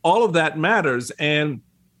 All of that matters. And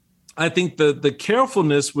I think the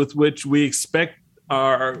carefulness with which we expect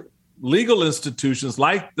our legal institutions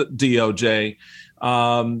like the DOJ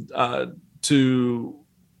to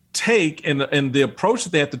take and the approach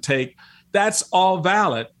that they have to take, that's all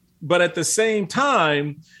valid. But at the same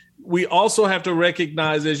time, we also have to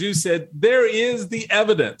recognize, as you said, there is the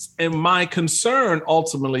evidence. And my concern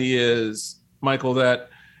ultimately is, Michael, that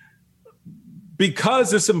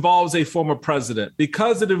because this involves a former president,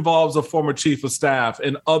 because it involves a former chief of staff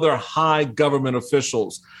and other high government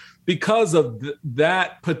officials, because of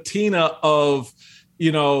that patina of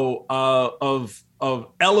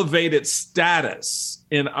elevated status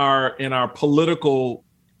in our political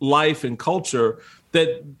life and culture,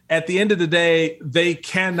 that at the end of the day, they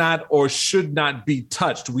cannot or should not be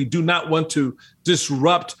touched. We do not want to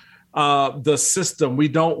disrupt the system. We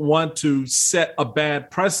don't want to set a bad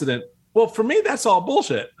precedent. Well, for me, that's all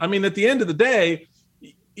bullshit. I mean, at the end of the day,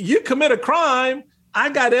 you commit a crime. I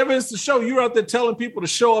got evidence to show you're out there telling people to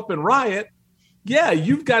show up and riot. Yeah,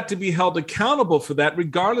 you've got to be held accountable for that,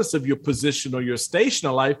 regardless of your position or your station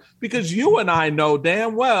in life, because you and I know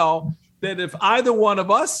damn well that if either one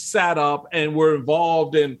of us sat up and were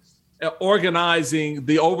involved in organizing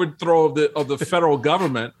the overthrow of the federal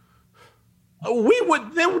government,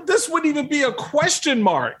 this wouldn't even be a question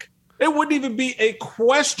mark. It wouldn't even be a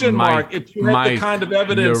question mark if you had the kind of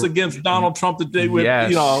evidence against Donald Trump that they would,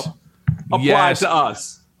 apply to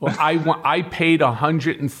us. Well, I paid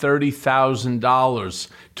 $130,000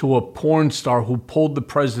 to a porn star who pulled the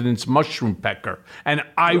president's mushroom pecker, and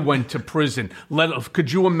I went to prison.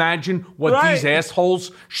 Could you imagine what these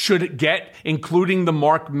assholes should get, including the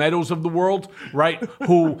Mark Meadows of the world, right?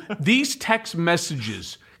 Who these text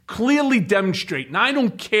messages clearly demonstrate, and I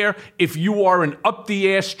don't care if you are an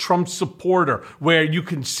up-the-ass Trump supporter where you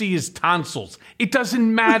can see his tonsils. It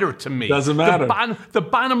doesn't matter to me. Doesn't matter. The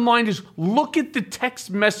bottom line is look at the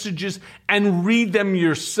text messages and read them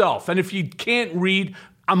yourself. And if you can't read,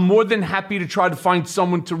 I'm more than happy to try to find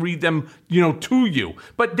someone to read them, to you.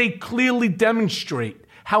 But they clearly demonstrate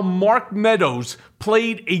how Mark Meadows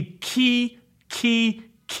played a key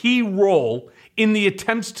role in the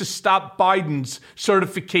attempts to stop Biden's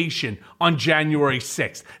certification on January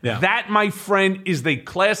 6th. Yeah. That, my friend, is the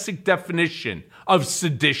classic definition of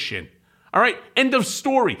sedition. All right, end of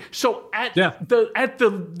story. So at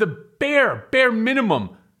the bare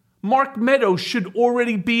minimum, Mark Meadows should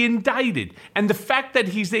already be indicted. And the fact that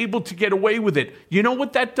he's able to get away with it, you know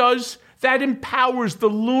what that does? That empowers the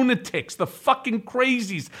lunatics, the fucking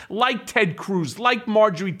crazies, like Ted Cruz, like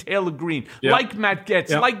Marjorie Taylor Greene, like Matt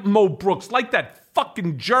Gaetz, like Mo Brooks, like that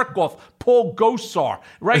fucking jerk-off Paul Gosar,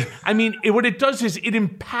 right? I mean, what it does is it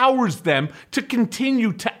empowers them to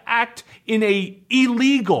continue to act in a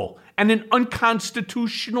illegal and an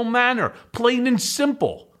unconstitutional manner, plain and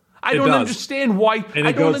simple. I don't understand why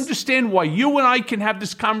you and I can have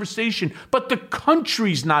this conversation, but the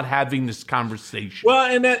country's not having this conversation. Well,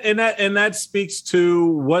 and that speaks to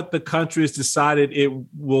what the country has decided it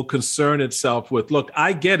will concern itself with. Look,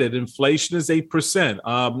 I get it. Inflation is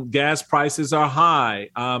 8%. Gas prices are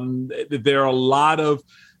high. There are a lot of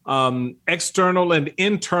external and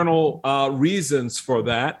internal reasons for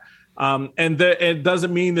that. And it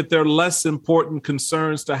doesn't mean that they're less important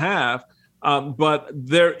concerns to have. But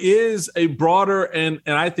there is a broader and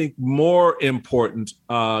I think more important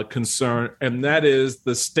concern, and that is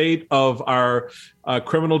the state of our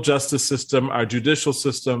criminal justice system, our judicial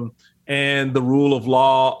system, and the rule of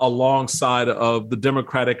law alongside of the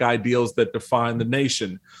democratic ideals that define the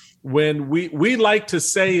nation. When we like to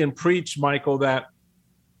say and preach, Michael, that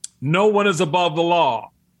no one is above the law,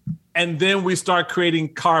 and then we start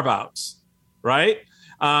creating carve-outs, right?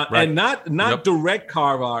 And not direct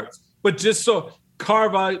carve-outs, but just so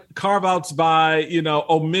carve-outs by,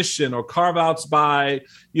 omission, or carve-outs by,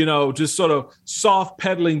 just sort of soft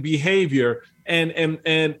peddling behavior, and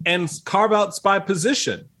carve-outs by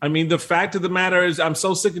position. I mean, the fact of the matter is, I'm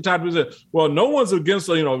so sick and tired of it. Well, no one's against,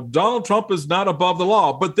 Donald Trump is not above the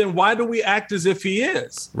law, but then why do we act as if he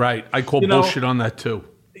is? Right. I call bullshit on that too.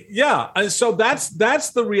 Yeah. And so that's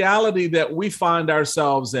the reality that we find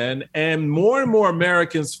ourselves in. And more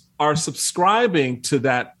Americans are subscribing to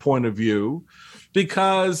that point of view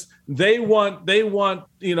because they want,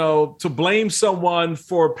 to blame someone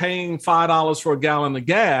for paying $5 for a gallon of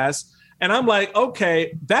gas. And I'm like,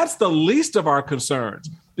 okay, that's the least of our concerns,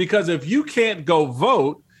 because if you can't go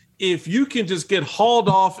vote, if you can just get hauled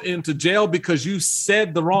off into jail because you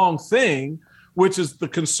said the wrong thing, which is the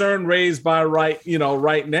concern raised by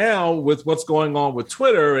right now with what's going on with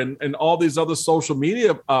Twitter and all these other social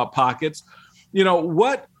media pockets,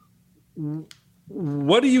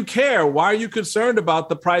 what do you care? Why are you concerned about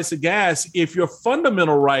the price of gas if your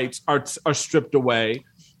fundamental rights are stripped away,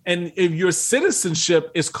 and if your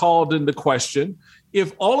citizenship is called into question,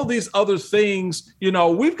 if all of these other things,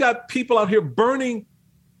 we've got people out here burning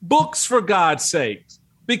books, for God's sake,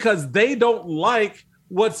 because they don't like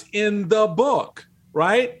what's in the book,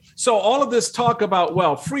 right? So all of this talk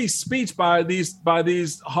about, free speech by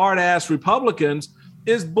these hard-ass Republicans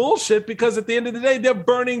is bullshit, because at the end of the day, they're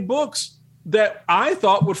burning books that I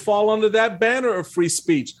thought would fall under that banner of free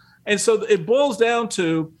speech. And so it boils down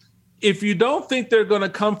to, if you don't think they're going to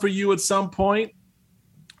come for you at some point,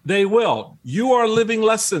 they will. You are a living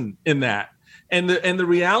lesson in that. And the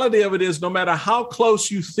reality of it is, no matter how close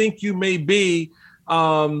you think you may be,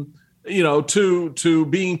 to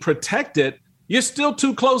being protected, you're still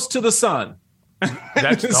too close to the sun.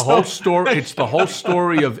 That's the whole story. It's the whole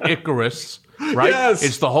story of Icarus, right? Yes.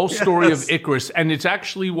 It's the whole story of Icarus. And it's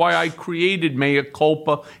actually why I created Mea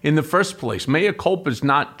Culpa in the first place. Mea Culpa is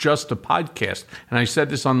not just a podcast. And I said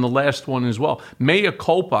this on the last one as well. Mea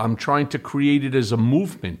Culpa, I'm trying to create it as a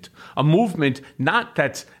movement not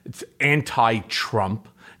that's anti-Trump,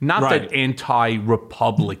 not Right. that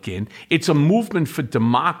anti-Republican. It's a movement for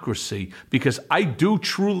democracy, because I do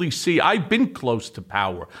truly see, I've been close to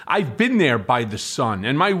power. I've been there by the sun,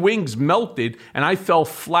 and my wings melted, and I fell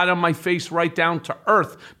flat on my face right down to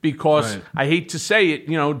earth, because Right. I hate to say it,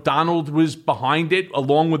 Donald was behind it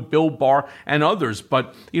along with Bill Barr and others.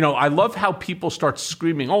 But, I love how people start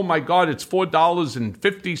screaming, oh my God, it's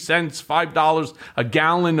 $4.50, $5 a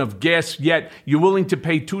gallon of gas, yet you're willing to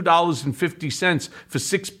pay $2.50 for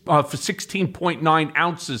 16.9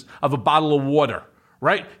 ounces of a bottle of water.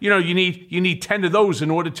 Right? You need 10 of those in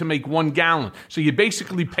order to make 1 gallon. So you're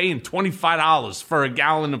basically paying $25 for a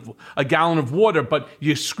gallon of water, but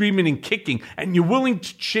you're screaming and kicking, and you're willing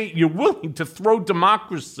to throw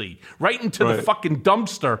democracy right into the fucking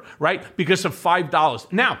dumpster, right? Because of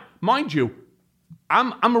 $5. Now, mind you,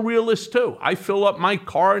 I'm a realist too. I fill up my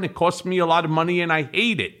car and it costs me a lot of money and I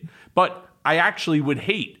hate it. But I actually would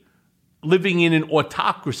hate living in an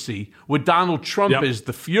autocracy with Donald Trump as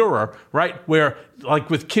the Führer, right? Where,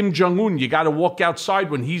 like with Kim Jong-un, you got to walk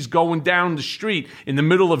outside when he's going down the street in the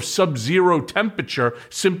middle of sub-zero temperature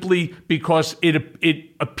simply because it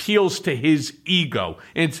appeals to his ego.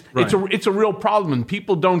 It's a real problem, and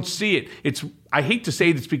people don't see it. I hate to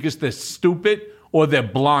say it, it's because they're stupid or they're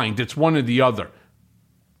blind. It's one or the other.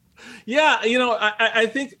 Yeah, I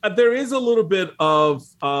think there is a little bit of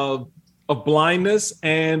blindness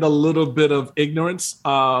and a little bit of ignorance,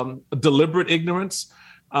 deliberate ignorance.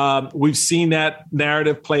 We've seen that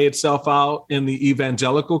narrative play itself out in the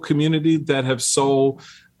evangelical community that have so,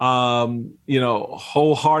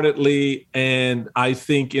 wholeheartedly, and I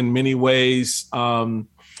think in many ways,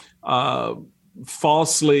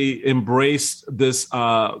 falsely embraced this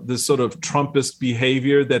sort of Trumpist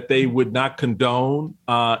behavior that they would not condone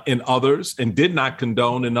in others, and did not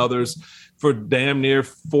condone in others for damn near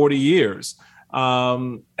 40 years.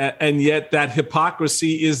 And yet that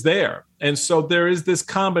hypocrisy is there. And so there is this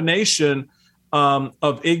combination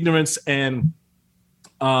of ignorance and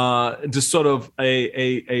just sort of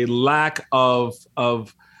a lack of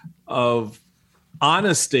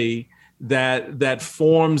honesty that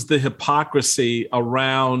forms the hypocrisy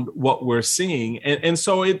around what we're seeing. And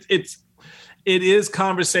so it is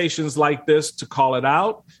conversations like this to call it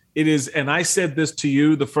out. It is, and I said this to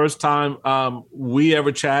you the first time we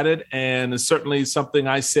ever chatted, and it's certainly something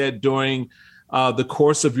I said during the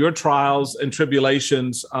course of your trials and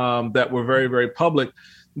tribulations that were very, very public,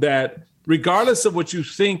 that regardless of what you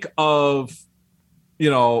think of,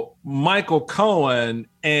 Michael Cohen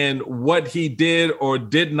and what he did or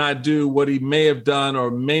did not do, what he may have done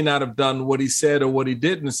or may not have done, what he said or what he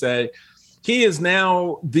didn't say, he is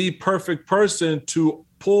now the perfect person to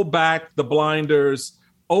pull back the blinders,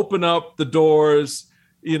 open up the doors,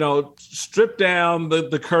 strip down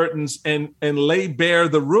the curtains and lay bare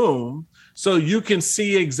the room so you can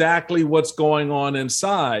see exactly what's going on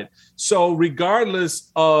inside. So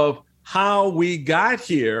regardless of how we got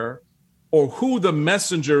here or who the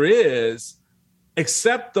messenger is,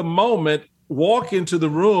 accept the moment, walk into the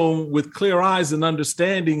room with clear eyes and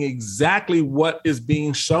understanding exactly what is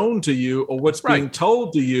being shown to you or what's being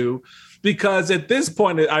told to you. Because at this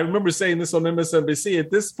point, I remember saying this on MSNBC,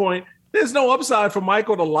 at this point, there's no upside for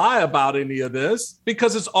Michael to lie about any of this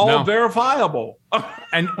because it's all verifiable.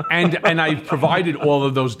 and I provided all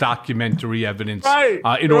of those documentary evidence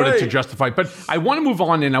in order to justify it. But I want to move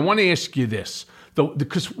on, and I want to ask you this,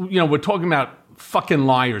 because we're talking about fucking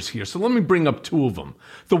liars here. So let me bring up 2 of them.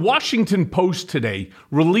 The Washington Post today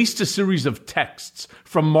released a series of texts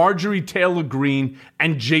from Marjorie Taylor Greene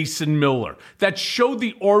and Jason Miller that show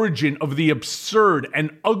the origin of the absurd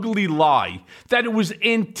and ugly lie that it was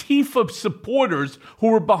Antifa supporters who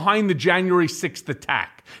were behind the January 6th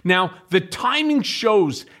attack. Now, the timing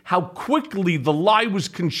shows how quickly the lie was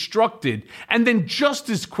constructed, and then just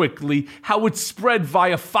as quickly how it spread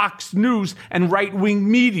via Fox News and right-wing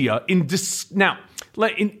media.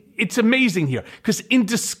 It's amazing here, because in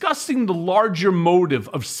discussing the larger motive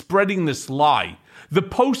of spreading this lie, the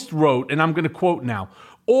Post wrote, and I'm going to quote now,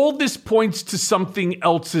 "All this points to something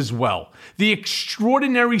else as well. The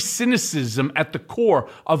extraordinary cynicism at the core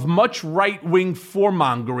of much right-wing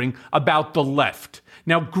warmongering about the left.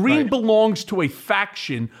 Now, Greene belongs to a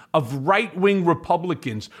faction of right-wing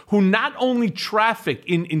Republicans who not only traffic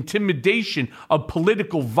in intimidation of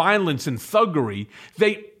political violence and thuggery,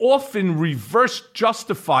 they often reverse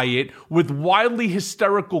justify it with wildly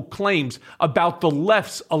hysterical claims about the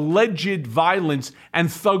left's alleged violence and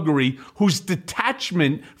thuggery, whose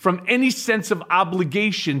detachment from any sense of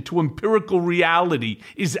obligation to empirical reality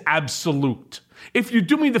is absolute. If you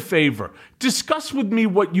do me the favor, discuss with me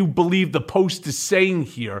what you believe the Post is saying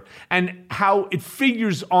here and how it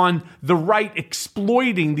figures on the right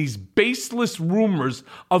exploiting these baseless rumors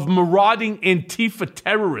of marauding Antifa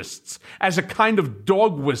terrorists as a kind of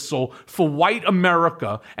dog whistle for white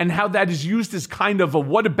America, and how that is used as kind of a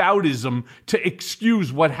whataboutism to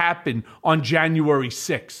excuse what happened on January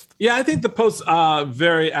 6th. Yeah, I think the Post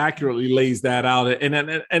very accurately lays that out,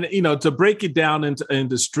 and you know, to break it down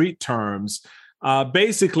into street terms,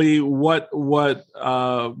 basically what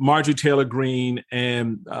Marjorie Taylor Greene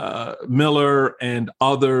and Miller and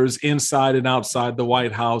others inside and outside the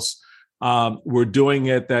White House were doing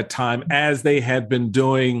at that time, as they had been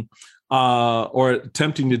doing or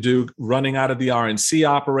attempting to do, running out of the RNC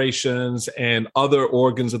operations and other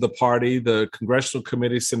organs of the party, the Congressional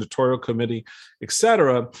Committee, Senatorial Committee, et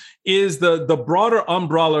cetera, is the broader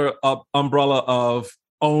umbrella of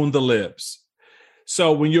own the libs.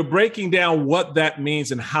 So when you're breaking down what that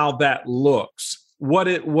means and how that looks, what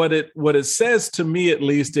it says to me at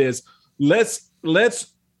least is let's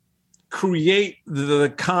create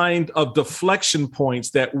the kind of deflection points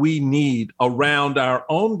that we need around our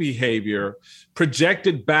own behavior,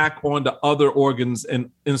 projected back onto other organs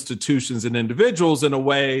and institutions and individuals in a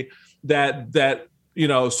way that you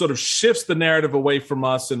know, sort of shifts the narrative away from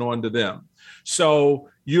us and onto them. So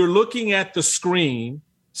you're looking at the screen,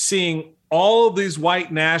 seeing all of these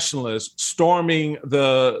white nationalists storming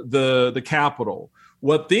the Capitol.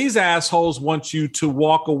 What these assholes want you to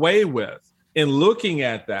walk away with in looking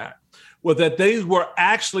at that was that they were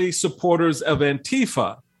actually supporters of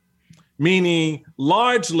Antifa, meaning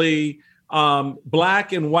largely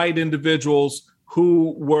Black and white individuals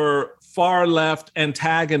who were far left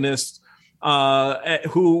antagonists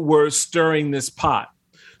who were stirring this pot.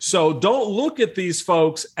 So don't look at these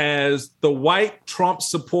folks as the white Trump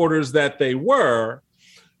supporters that they were,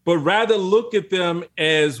 but rather look at them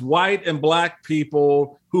as white and Black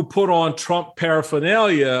people who put on Trump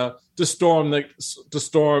paraphernalia to storm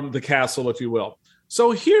the castle, if you will. So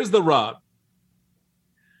here's the rub.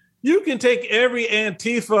 You can take every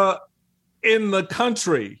Antifa in the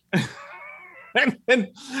country and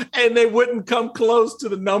they wouldn't come close to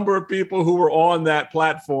the number of people who were on that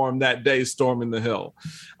platform that day storming the Hill.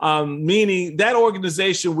 Meaning that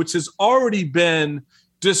organization, which has already been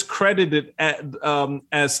discredited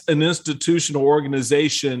as an institutional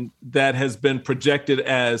organization that has been projected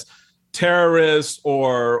as terrorists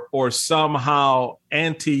or somehow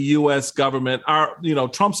anti-U.S. government.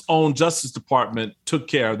 Trump's own Justice Department took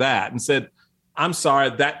care of that and said, "I'm sorry,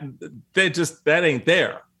 that ain't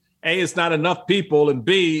there. A, it's not enough people, and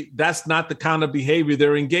B, that's not the kind of behavior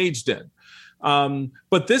they're engaged in."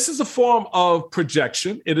 But this is a form of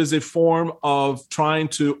projection. It is a form of trying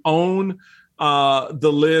to own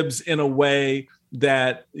the libs in a way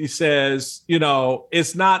that he says,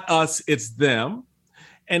 it's not us, it's them.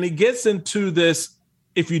 And he gets into this,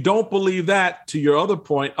 if you don't believe that, to your other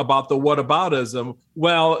point about the whataboutism,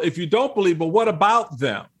 well, if you don't believe, but what about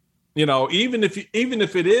them? Even if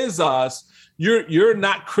it is us, you're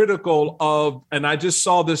not critical of, and I just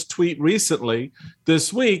saw this tweet recently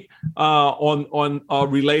this week on a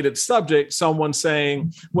related subject, someone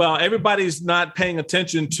saying, well, everybody's not paying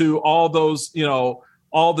attention to all those,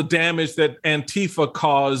 all the damage that Antifa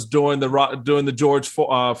caused during the George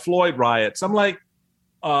Floyd riots. I'm like,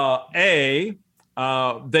 A,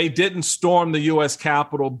 they didn't storm the U.S.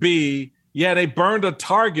 Capitol. B, yeah, they burned a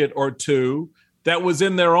Target or two that was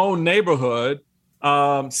in their own neighborhood.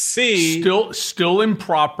 C, still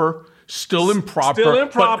improper.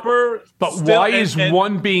 But why is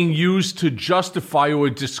one being used to justify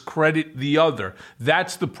or discredit the other?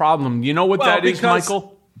 That's the problem. You know what that is,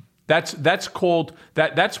 Michael? That's called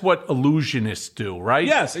that. That's what illusionists do, right?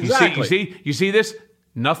 Yes, exactly. You see this?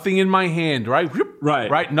 Nothing in my hand, right?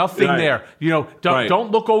 Right. Nothing there.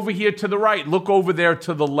 Don't look over here to the right. Look over there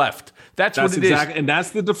to the left. That's what it is. And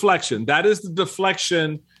that's the deflection. That is the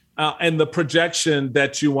deflection and the projection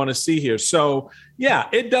that you want to see here. So, yeah,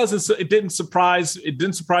 it didn't surprise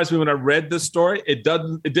me when I read this story. It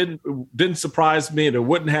didn't surprise me, and it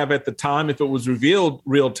wouldn't have at the time if it was revealed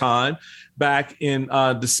real time back in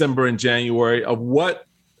December and January of what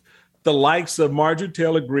the likes of Marjorie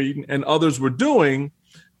Taylor Greene and others were doing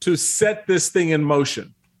to set this thing in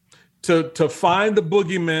motion, to find the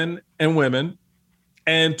boogeymen and women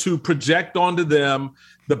and to project onto them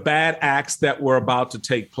the bad acts that were about to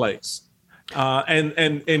take place.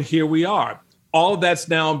 And here we are. All of that's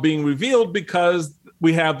now being revealed because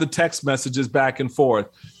we have the text messages back and forth.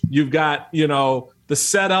 You've got, the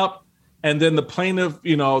setup and then the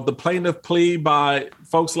plaintiff plea by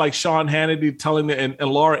folks like Sean Hannity telling them and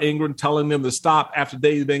Laura Ingraham telling them to stop after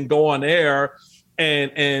they then go on air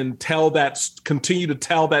and continue to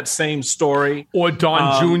tell that same story. Or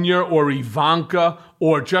Don Jr. or Ivanka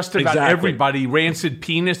or just about everybody, Rancid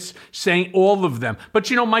Penis, saying all of them. But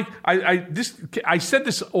Mike, I said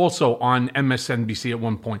this also on MSNBC at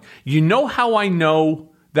one point. You know how I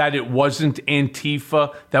know that it wasn't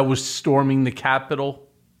Antifa that was storming the Capitol?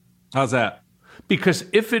 How's that? Because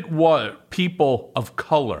if it were people of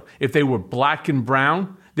color, if they were black and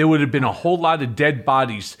brown, there would have been a whole lot of dead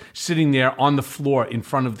bodies sitting there on the floor in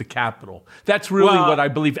front of the Capitol. That's really what I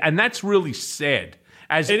believe, and that's really sad.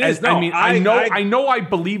 I know I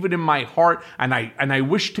believe it in my heart, and I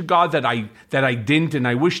wish to God that I didn't, and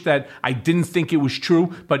I wish that I didn't think it was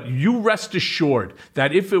true. But you rest assured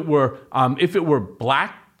that if it were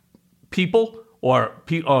black people or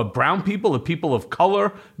brown people or people of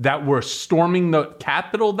color that were storming the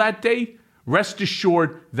Capitol that day, rest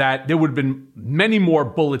assured that there would have been many more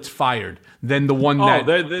bullets fired than the one that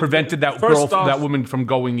prevented that woman from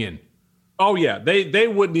going in. Oh, yeah. They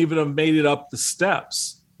wouldn't even have made it up the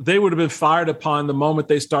steps. They would have been fired upon the moment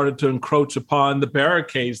they started to encroach upon the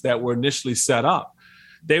barricades that were initially set up.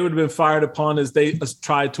 They would have been fired upon as they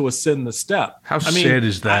tried to ascend the step. How sad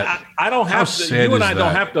is that? I don't have to. You and I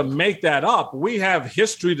don't have to make that up. We have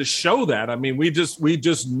history to show that. I mean, we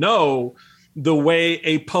just know the way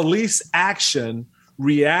a police action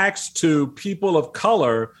reacts to people of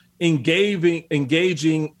color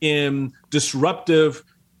engaging in disruptive,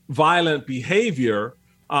 violent behavior,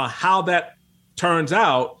 how that turns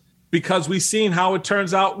out, because we've seen how it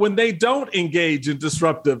turns out when they don't engage in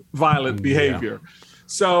disruptive, violent behavior. Yeah.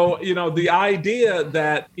 So, the idea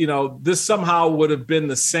that, this somehow would have been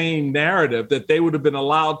the same narrative, that they would have been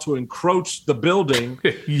allowed to encroach the building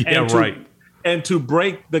and to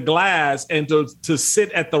break the glass and to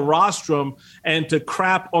sit at the rostrum and to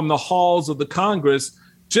crap on the halls of the Congress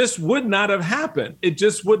just would not have happened. It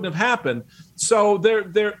just wouldn't have happened. So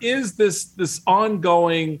there is this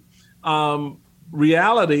ongoing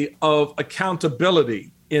reality of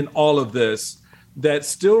accountability in all of this that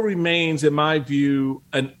still remains, in my view,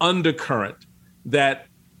 an undercurrent that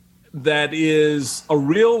is a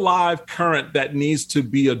real live current that needs to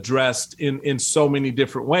be addressed in so many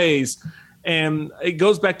different ways. And it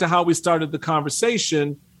goes back to how we started the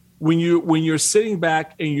conversation. When you're sitting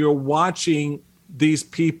back and you're watching these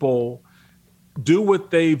people do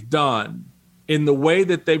what they've done in the way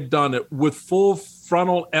that they've done it, with full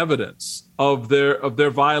frontal evidence of their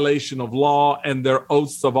violation of law and their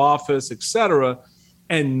oaths of office, et cetera,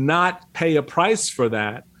 and not pay a price for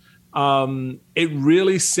that, it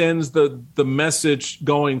really sends the message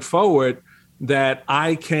going forward that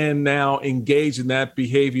I can now engage in that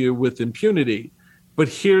behavior with impunity. But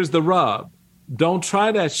here's the rub. Don't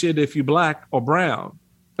try that shit if you're black or brown.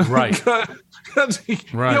 Right.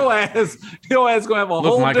 Right. Your ass gonna have a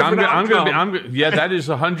whole different outcome. That is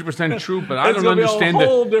 100% true, but I don't understand understand a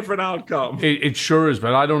whole different outcome. It sure is,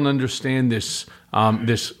 but I don't understand this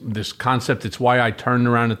concept. It's why I turned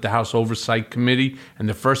around at the House Oversight Committee, and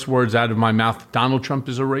the first words out of my mouth, Donald Trump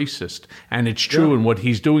is a racist. And it's true, yeah. And what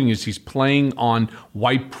he's doing is he's playing on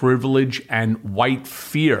white privilege and white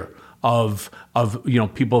fear of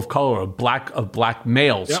people of color, of black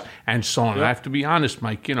males, yep. And so on. Yep. I have to be honest,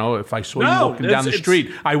 Mike. If I saw you walking down the street,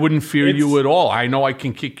 I wouldn't fear you at all. I know I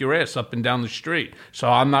can kick your ass up and down the street. So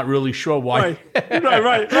I'm not really sure why.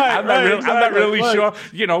 Right. I'm not really sure.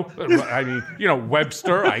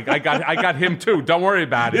 Webster. I got him too. Don't worry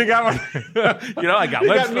about it. You got I got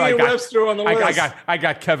Webster. I got Webster on the list. I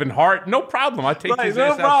got Kevin Hart. No problem. I take his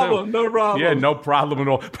ass out too. No problem. Yeah, no problem at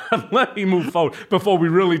all. But let me move forward before we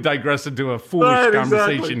really digress into a foolish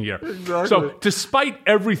conversation here. Exactly. So, despite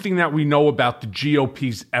everything that we know about the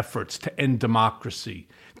GOP's efforts to end democracy,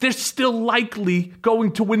 they're still likely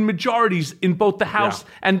going to win majorities in both the House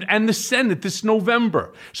and the Senate this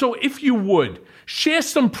November. So, if you would, share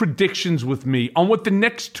some predictions with me on what the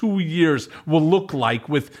next 2 years will look like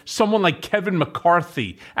with someone like Kevin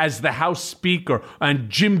McCarthy as the House Speaker and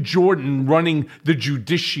Jim Jordan running the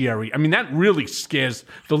judiciary. I mean, that really scares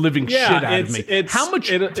the living shit out of me.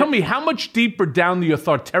 Tell me, how much deeper down the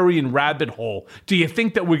authoritarian rabbit hole do you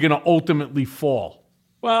think that we're going to ultimately fall?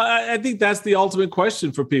 Well, I think that's the ultimate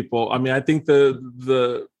question for people. I mean, I think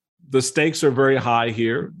the stakes are very high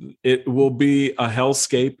here. It will be a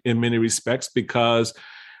hellscape in many respects because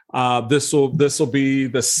this will be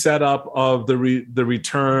the setup of the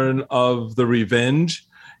return of the revenge,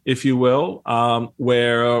 if you will,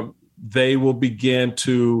 where they will begin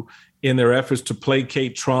to, in their efforts to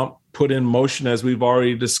placate Trump, put in motion, as we've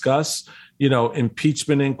already discussed,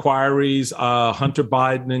 impeachment inquiries, Hunter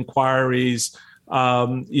Biden inquiries,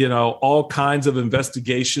 all kinds of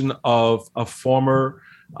investigation of former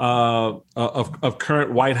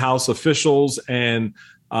current White House officials and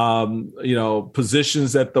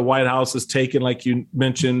positions that the White House has taken, like you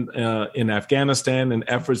mentioned, in Afghanistan and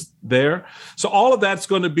efforts there. So all of that's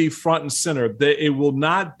going to be front and center. There will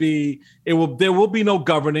be no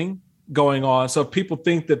governing going on. So if people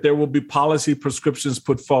think that there will be policy prescriptions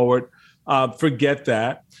put forward, forget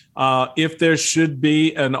that. If there should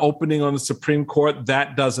be an opening on the Supreme Court,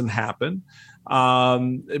 that doesn't happen.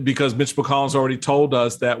 Because Mitch McConnell's already told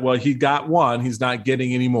us that, well, he got one, he's not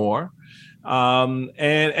getting any more.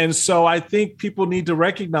 And so I think people need to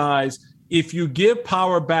recognize, if you give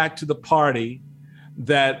power back to the party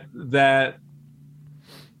that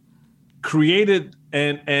created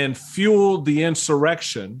and fueled the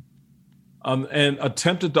insurrection and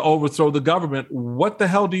attempted to overthrow the government, what the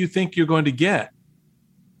hell do you think you're going to get?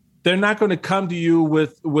 They're not going to come to you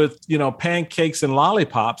with pancakes and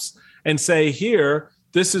lollipops and say, here,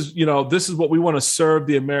 this is what we want to serve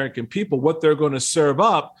the American people. What they're going to serve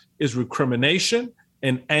up is recrimination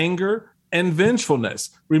and anger and vengefulness.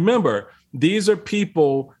 Remember, these are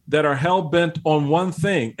people that are hell-bent on one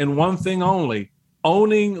thing and one thing only: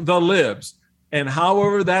 owning the libs. And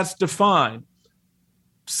however that's defined,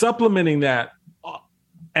 supplementing that,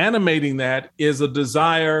 animating that, is a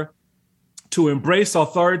desire to embrace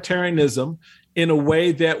authoritarianism in a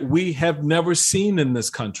way that we have never seen in this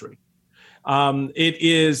country. It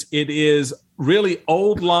is really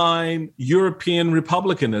old line European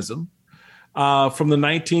republicanism from the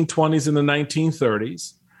 1920s and the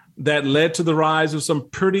 1930s that led to the rise of some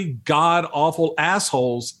pretty god-awful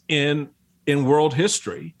assholes in world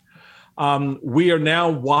history. We are now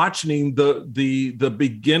watching the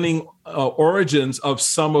beginning origins of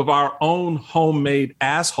some of our own homemade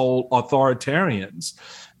asshole authoritarians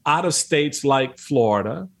out of states like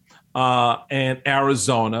Florida and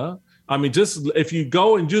Arizona. I mean, just if you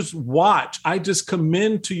go and just watch, I just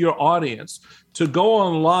commend to your audience to go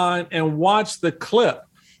online and watch the clip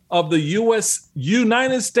of the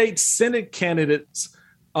United States Senate candidates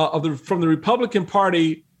from the Republican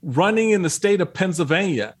Party running in the state of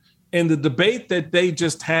Pennsylvania, and the debate that they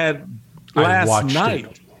just had last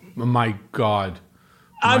night. My God.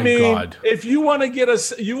 If you want to get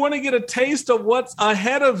a taste of what's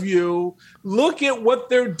ahead of you, look at what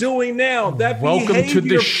they're doing now. That Welcome to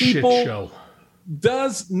the shit people show.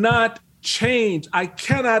 Does not change. I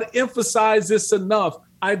cannot emphasize this enough.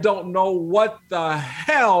 I don't know what the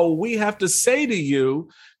hell we have to say to you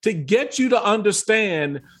to get you to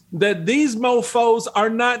understand that these mofos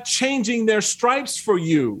are not changing their stripes for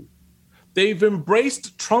you. They've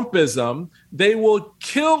embraced Trumpism. They will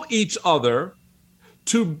kill each other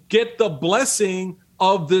to get the blessing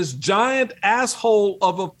of this giant asshole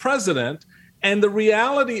of a president. And the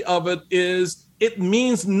reality of it is, it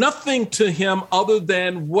means nothing to him other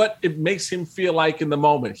than what it makes him feel like in the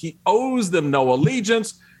moment. He owes them no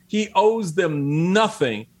allegiance. He owes them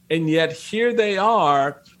nothing. And yet here they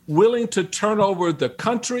are, willing to turn over the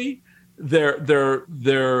country, their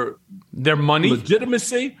money,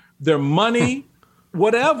 legitimacy, their money,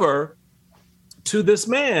 whatever, to this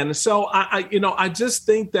man. So I just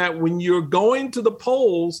think that when you're going to the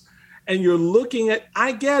polls and you're looking at,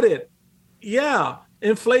 I get it. Yeah,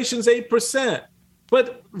 inflation's 8%.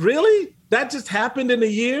 But really? That just happened in a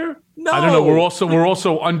year? No. I don't know. We're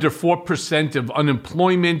also under 4% of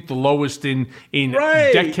unemployment, the lowest in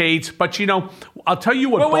decades. But I'll tell you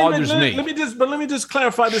what bothers me. Let me just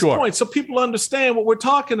clarify this point so people understand what we're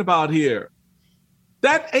talking about here.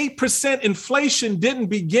 That 8% inflation didn't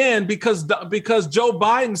begin because Joe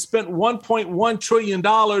Biden spent $1.1 trillion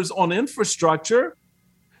on infrastructure.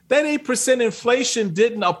 That 8% inflation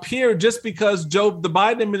didn't appear just because the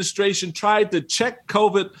Biden administration tried to check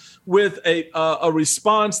COVID with a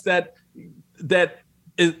response that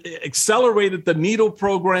accelerated the needle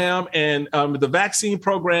program and the vaccine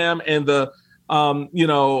program and the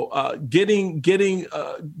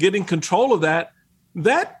getting control of that.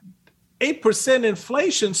 That 8%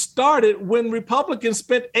 inflation started when Republicans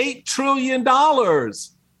spent $8 trillion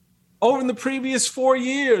over in the previous 4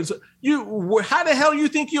 years. How the hell you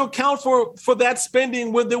think you account for that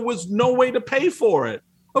spending when there was no way to pay for it?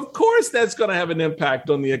 Of course, that's going to have an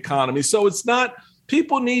impact on the economy. So it's not.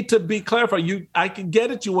 People need to be clarified. I can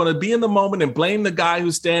get it. You want to be in the moment and blame the guy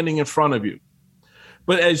who's standing in front of you.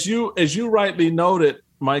 But as you rightly noted,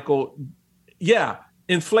 Michael, yeah.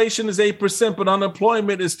 Inflation is 8%, but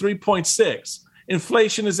unemployment is 3.6%.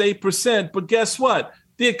 Inflation is 8%, but guess what?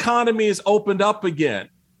 The economy is opened up again,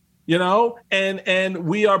 and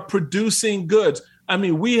we are producing goods. I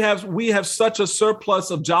mean, we have such a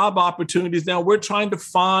surplus of job opportunities now. We're trying to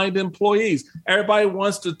find employees. Everybody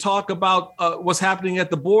wants to talk about what's happening at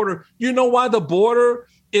the border. You know why the border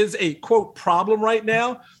is a, quote, problem right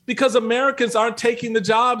now because Americans aren't taking the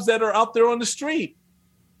jobs that are out there on the street.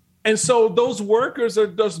 And so those workers are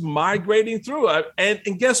just migrating through.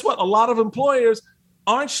 And guess what? A lot of employers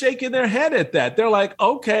aren't shaking their head at that. They're like,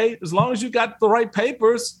 okay, as long as you got the right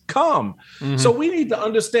papers, come. Mm-hmm. So we need to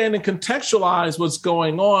understand and contextualize what's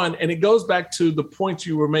going on. And it goes back to the point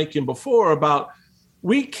you were making before about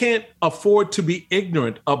we can't afford to be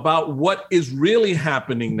ignorant about what is really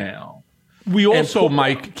happening now. We also,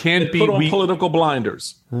 Mike, can't be put on political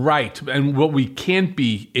blinders. Right. And what we can't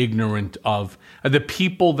be ignorant of are the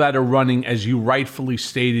people that are running, as you rightfully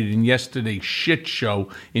stated in yesterday's shit show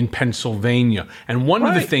in Pennsylvania. And one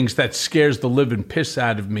of the things that scares the living piss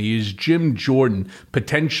out of me is Jim Jordan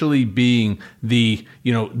potentially being the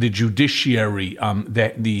judiciary,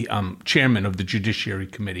 the chairman of the Judiciary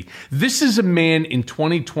Committee. This is a man in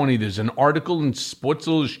 2020. There's an article in Sports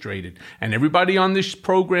Illustrated, and everybody on this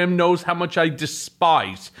program knows how much I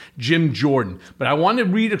despise Jim Jordan. But I want to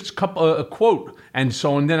read a quote, and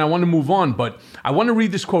then I want to move on. But I want to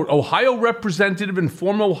read this quote. Ohio representative and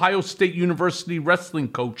former Ohio State University wrestling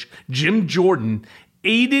coach Jim Jordan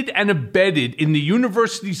aided and abetted in the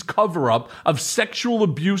university's cover-up of sexual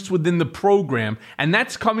abuse within the program, and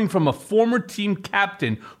that's coming from a former team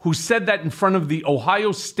captain who said that in front of the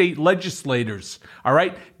Ohio State legislators. All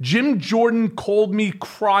right? Jim Jordan called me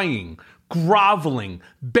crying, groveling,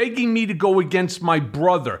 begging me to go against my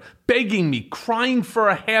brother, begging me, crying for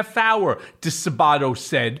a half hour, DeSabato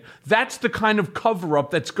said. That's the kind of cover-up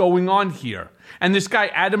that's going on here. And this guy,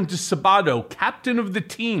 Adam DeSabato, captain of the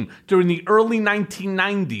team during the early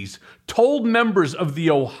 1990s, told members of the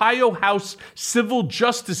Ohio House Civil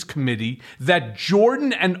Justice Committee that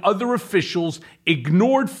Jordan and other officials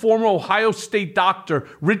ignored former Ohio State doctor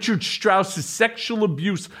Richard Strauss's sexual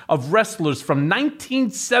abuse of wrestlers from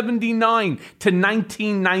 1979 to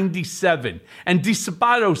 1997. And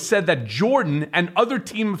DeSabato said that Jordan and other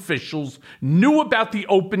team officials knew about the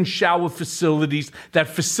open shower facilities that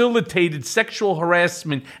facilitated sexual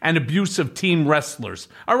harassment and abuse of team wrestlers.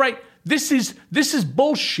 All right. This is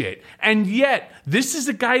bullshit, and yet this is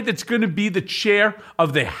a guy that's going to be the chair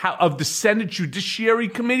of the Senate Judiciary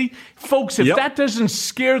Committee, folks. If that doesn't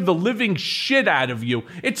scare the living shit out of you,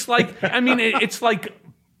 it's like it's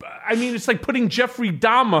like putting Jeffrey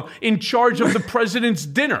Dahmer in charge of the president's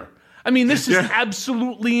dinner. I mean, this is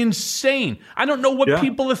absolutely insane. I don't know what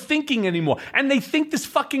people are thinking anymore. And they think this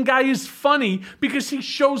fucking guy is funny because he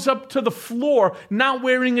shows up to the floor not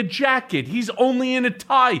wearing a jacket. He's only in a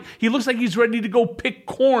tie. He looks like he's ready to go pick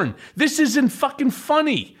corn. This isn't fucking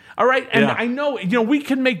funny. All right. And I know, we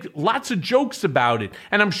can make lots of jokes about it.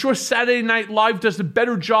 And I'm sure Saturday Night Live does a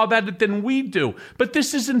better job at it than we do. But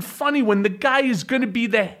this isn't funny when the guy is going to be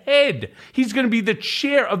the head. He's going to be the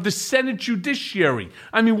chair of the Senate Judiciary.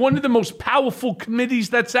 I mean, one of the most powerful committees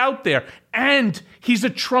that's out there. And he's a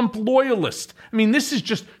Trump loyalist. I mean, this is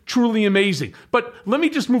just truly amazing. But let me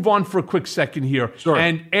just move on for a quick second here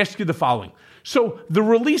and ask you the following. So the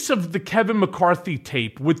release of the Kevin McCarthy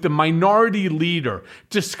tape with the minority leader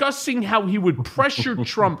discussing how he would pressure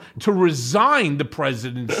Trump to resign the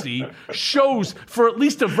presidency shows, for at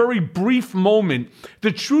least a very brief moment,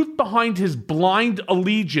 the truth behind his blind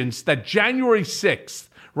allegiance that January 6th,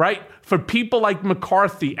 right, for people like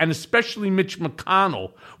McCarthy and especially Mitch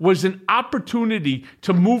McConnell, was an opportunity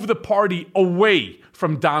to move the party away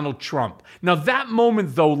from Donald Trump. Now, that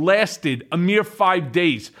moment, though, lasted a mere 5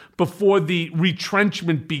 days before the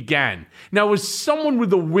retrenchment began. Now, as someone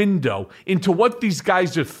with a window into what these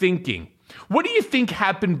guys are thinking, what do you think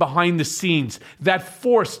happened behind the scenes that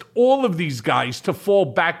forced all of these guys to fall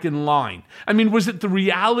back in line? I mean, was it the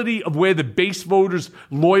reality of where the base voters'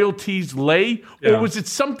 loyalties lay? Or was it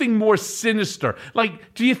something more sinister?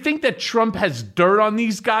 Like, do you think that Trump has dirt on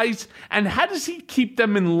these guys? And how does he keep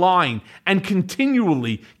them in line and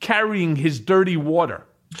continually carrying his dirty water?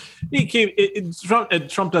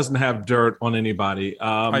 Trump doesnst have dirt on anybody.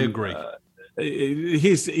 I agree.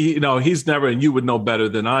 He's never, and you would know better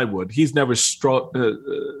than I would, he's never struck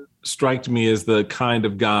me as the kind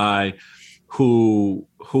of guy who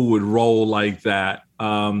would roll like that.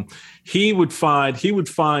 He would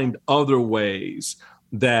find other ways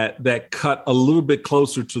that cut a little bit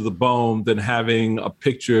closer to the bone than having a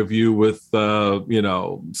picture of you with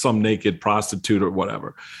some naked prostitute or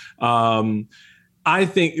whatever. I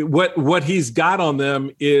think what he's got on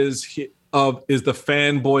them is the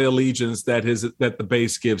fanboy allegiance that the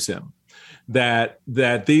base gives him, that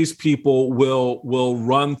these people will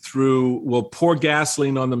pour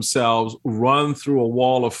gasoline on themselves, run through a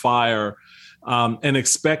wall of fire, and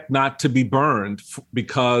expect not to be burned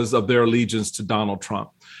because of their allegiance to Donald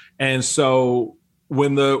Trump. And so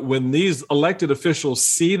when these elected officials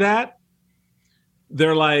see that,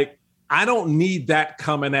 they're like, I don't need that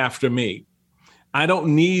coming after me. I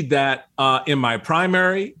don't need that in my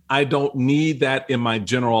primary. I don't need that in my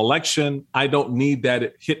general election. I don't need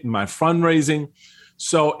that hitting my fundraising.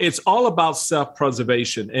 So it's all about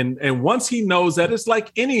self-preservation. And once he knows that, it's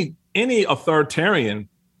like any authoritarian,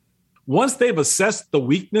 once they've assessed the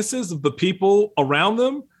weaknesses of the people around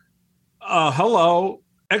them, hello,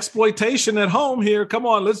 exploitation at home here. Come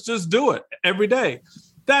on, let's just do it every day.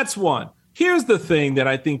 That's one. Here's the thing that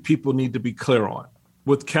I think people need to be clear on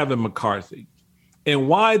with Kevin McCarthy and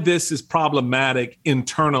why this is problematic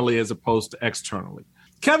internally as opposed to externally.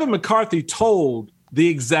 Kevin McCarthy told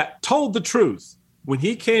the truth when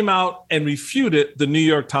he came out and refuted the New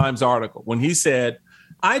York Times article, when he said,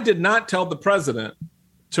 I did not tell the president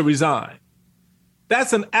to resign.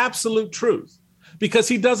 That's an absolute truth because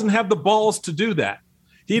he doesn't have the balls to do that.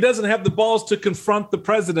 He doesn't have the balls to confront the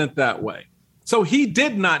president that way. So he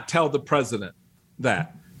did not tell the president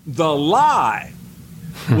that. The lie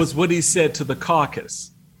was what he said to the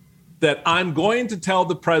caucus, that I'm going to tell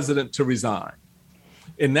the president to resign.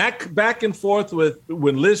 And that back and forth with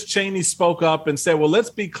when Liz Cheney spoke up and said, well,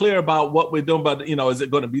 let's be clear about what we're doing about, is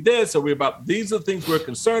it going to be this? Are we about, these are the things we're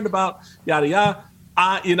concerned about, yada, yada.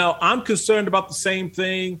 I'm concerned about the same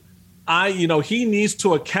thing. He needs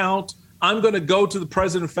to account. I'm going to go to the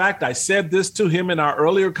president. In fact, I said this to him in our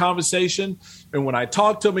earlier conversation. And when I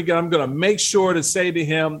talk to him again, I'm going to make sure to say to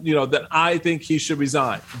him, that I think he should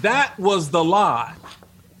resign. That was the lie.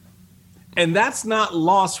 And that's not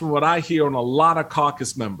lost from what I hear on a lot of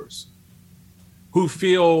caucus members who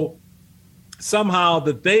feel somehow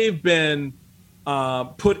that they've been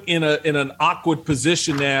put in an awkward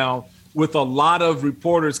position now with a lot of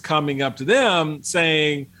reporters coming up to them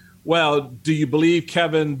saying, well, do you believe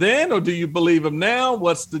Kevin then or do you believe him now?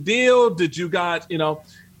 What's the deal? Did you got,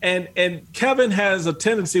 and Kevin has a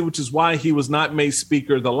tendency, which is why he was not made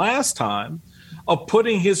speaker the last time, of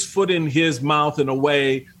putting his foot in his mouth in a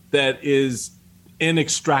way that is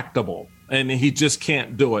inextractable, and he just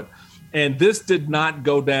can't do it. And this did not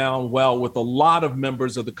go down well with a lot of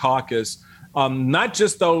members of the caucus, not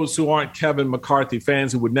just those who aren't Kevin McCarthy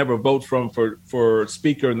fans who would never vote for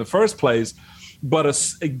speaker in the first place, but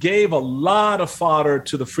it gave a lot of fodder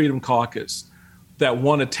to the Freedom Caucus that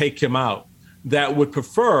want to take him out, that would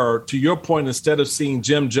prefer, to your point, instead of seeing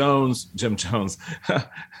Jim Jones, he's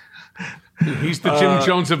the Jim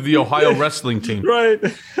Jones of the Ohio wrestling team. Right.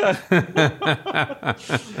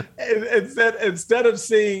 instead of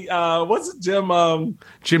seeing,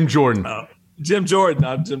 Jim Jordan. Jim Jordan,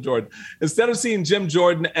 not Jim Jordan. Instead of seeing Jim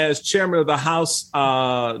Jordan as chairman of the House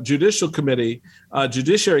Judiciary Committee,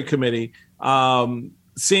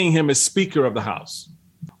 seeing him as Speaker of the House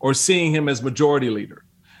or seeing him as Majority Leader.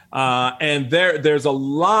 And there's a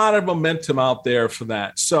lot of momentum out there for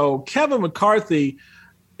that. So Kevin McCarthy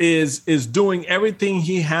is doing everything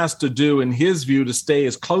he has to do, in his view, to stay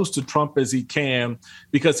as close to Trump as he can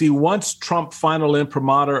because he wants Trump final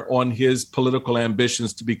imprimatur on his political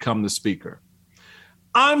ambitions to become the speaker.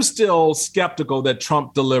 I'm still skeptical that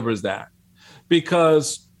Trump delivers that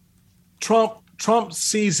because Trump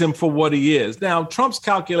sees him for what he is. Now, Trump's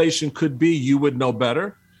calculation could be, you would know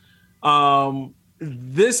better.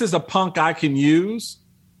 This is a punk I can use,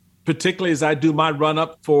 particularly as I do my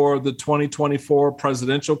run-up for the 2024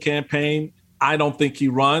 presidential campaign. I don't think he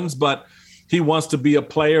runs, but he wants to be a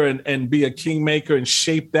player and be a kingmaker and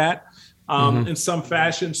shape that in some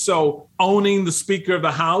fashion. So owning the Speaker of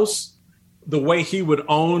the House, the way he would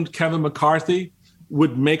own Kevin McCarthy,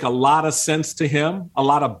 would make a lot of sense to him, a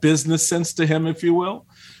lot of business sense to him, if you will.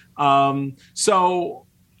 So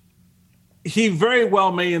he very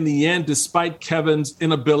well may, in the end, despite Kevin's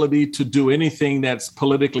inability to do anything that's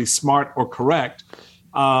politically smart or correct,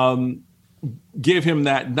 give him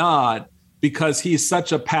that nod because he's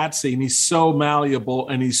such a patsy and he's so malleable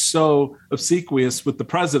and he's so obsequious with the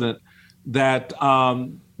president that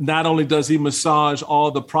not only does he massage all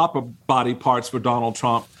the proper body parts for Donald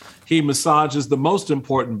Trump, he massages the most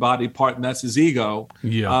important body part, and that's his ego.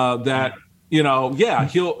 Yeah. He'll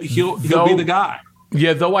be the guy.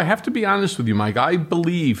 Yeah, though I have to be honest with you, Mike, I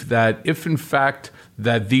believe that if in fact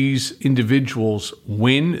that these individuals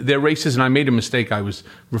win their races, and I made a mistake. I was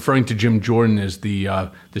referring to Jim Jordan as the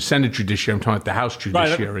Senate Judiciary. I'm talking about the House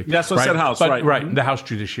Judiciary. Right. That's what I said, House. But, right, the House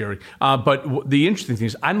Judiciary. But the interesting thing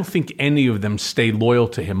is, I don't think any of them stay loyal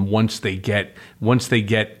to him once they get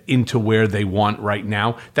into where they want right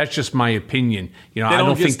now. That's just my opinion. I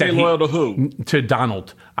don't think that loyal to who? To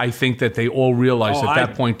Donald. I think that they all realize at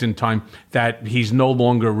that point in time that he's no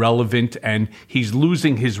longer relevant and he's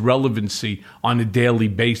losing his relevancy on a daily daily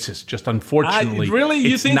basis. Just unfortunately,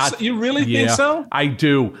 You think so? I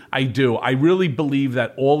do. I really believe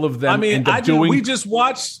that all of them end up doing. We just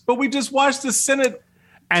watched the Senate.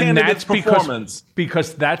 And that's performance.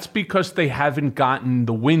 because they haven't gotten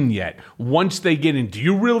the win yet. Once they get in, do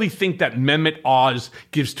you really think that Mehmet Oz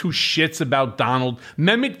gives two shits about Donald?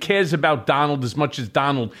 Mehmet cares about Donald as much as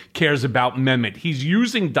Donald cares about Mehmet. He's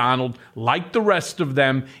using Donald, like the rest of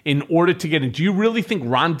them, in order to get in. Do you really think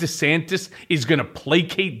Ron DeSantis is going to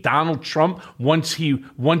placate Donald Trump once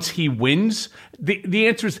he wins? The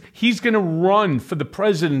answer is he's going to run for the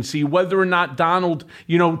presidency, whether or not Donald,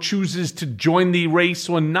 chooses to join the race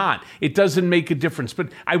or not. It doesn't make a difference.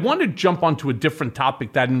 But I want to jump onto a different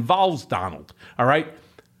topic that involves Donald. All right.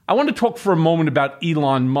 I want to talk for a moment about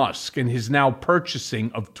Elon Musk and his now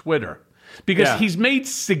purchasing of Twitter. Because he's made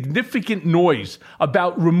significant noise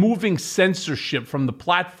about removing censorship from the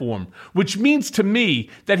platform, which means to me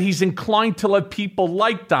that he's inclined to let people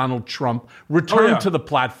like Donald Trump return to the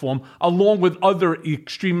platform along with other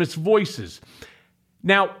extremist voices.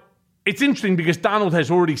 Now, it's interesting because Donald has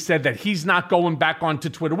already said that he's not going back onto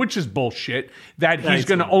Twitter, which is bullshit, that he's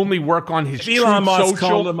going to only work on his Elon Musk social.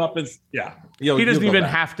 called him up and He doesn't even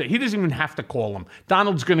have to call him.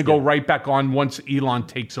 Donald's going to go right back on once Elon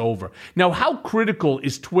takes over. Now, how critical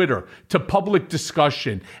is Twitter to public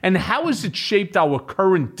discussion, and how has it shaped our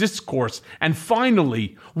current discourse? And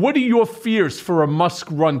finally, what are your fears for a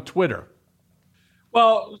Musk-run Twitter?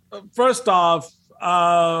 Well, first off, there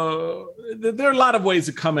are a lot of ways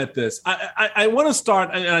to come at this. I want to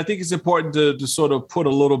start, and I think it's important to sort of put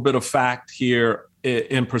a little bit of fact here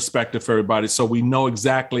in perspective for everybody, so we know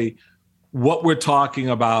exactly what we're talking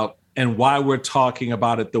about and why we're talking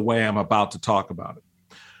about it the way I'm about to talk about it.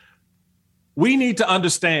 We need to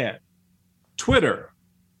understand Twitter,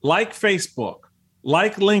 like Facebook,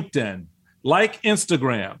 like LinkedIn, like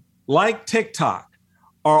Instagram, like TikTok,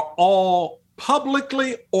 are all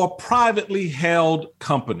publicly or privately held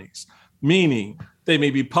companies, meaning they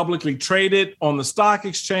may be publicly traded on the stock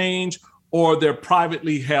exchange or they're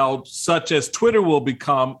privately held, such as Twitter will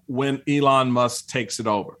become when Elon Musk takes it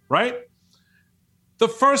over, right? The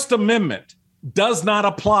First Amendment does not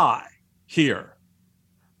apply here.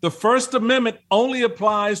 The First Amendment only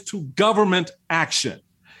applies to government action.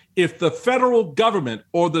 If the federal government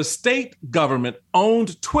or the state government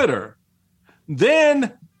owned Twitter,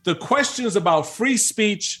 then the questions about free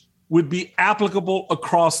speech would be applicable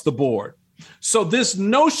across the board. So this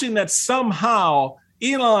notion that somehow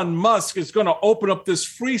Elon Musk is going to open up this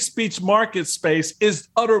free speech market space is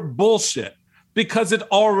utter bullshit because it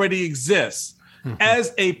already exists.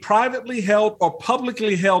 As a privately held or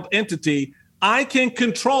publicly held entity, I can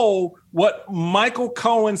control what Michael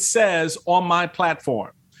Cohen says on my platform.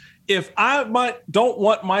 If I don't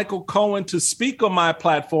want Michael Cohen to speak on my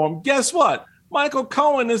platform, guess what? Michael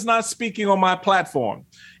Cohen is not speaking on my platform.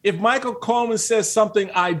 If Michael Cohen says something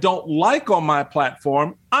I don't like on my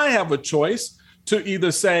platform, I have a choice to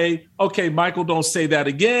either say, okay, Michael, don't say that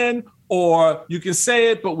again, or you can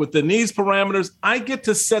say it, but within these parameters, I get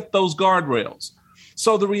to set those guardrails.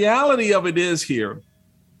 So the reality of it is here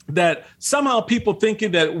that somehow people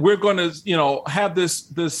thinking that we're going to, have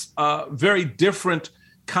this very different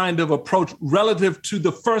kind of approach relative to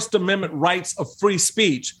the First Amendment rights of free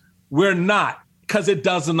speech. We're not, because it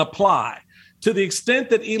doesn't apply. To the extent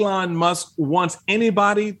that Elon Musk wants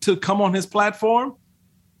anybody to come on his platform,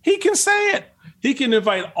 he can say it. He can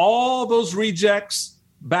invite all those rejects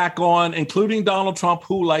back on, including Donald Trump,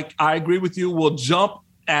 who, like I agree with you, will jump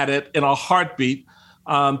at it in a heartbeat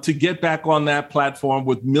to get back on that platform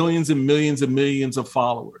with millions and millions and millions of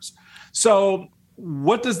followers. So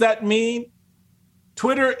what does that mean?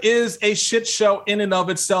 Twitter is a shit show in and of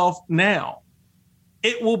itself now.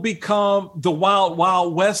 It will become the wild,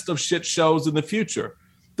 wild west of shit shows in the future.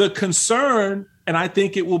 The concern, and I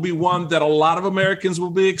think it will be one that a lot of Americans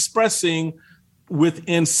will be expressing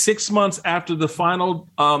within 6 months after the final,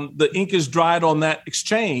 the ink is dried on that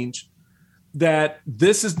exchange, that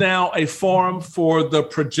this is now a forum for the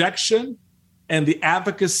projection and the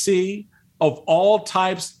advocacy of all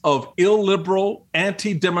types of illiberal,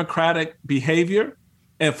 anti-democratic behavior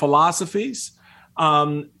and philosophies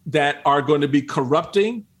that are going to be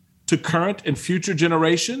corrupting to current and future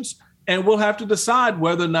generations. And we'll have to decide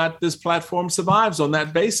whether or not this platform survives on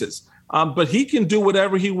that basis. But he can do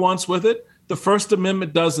whatever he wants with it. The First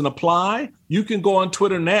Amendment doesn't apply. You can go on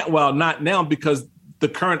Twitter now. Well, not now because the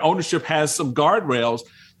current ownership has some guardrails.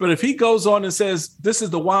 But if he goes on and says, this is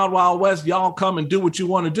the wild, wild west, y'all come and do what you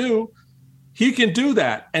want to do, he can do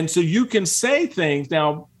that. And so you can say things.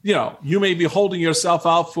 Now, you may be holding yourself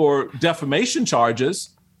out for defamation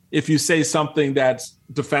charges, if you say something that's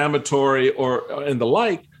defamatory or and the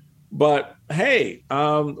like. But hey,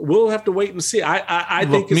 we'll have to wait and see. I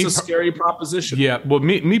think it's a scary proposition. Yeah, well,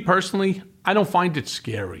 me personally, I don't find it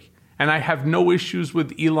scary. And I have no issues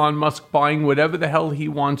with Elon Musk buying whatever the hell he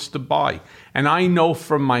wants to buy. And I know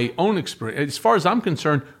from my own experience, as far as I'm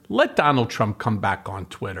concerned, let Donald Trump come back on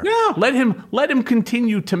Twitter. Yeah. Let him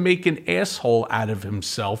continue to make an asshole out of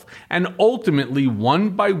himself. And ultimately, one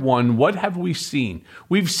by one, what have we seen?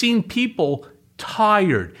 We've seen people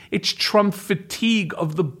tired. It's Trump fatigue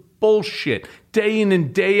of the bullshit, day in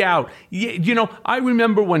and day out. You know, I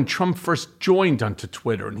remember when Trump first joined onto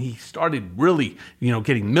Twitter and he started really,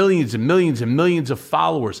 getting millions and millions and millions of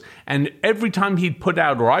followers. And every time he'd put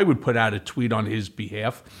out, or I would put out a tweet on his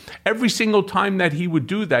behalf, every single time that he would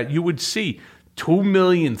do that, you would see 2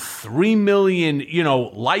 million, 3 million,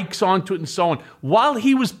 likes onto it and so on. While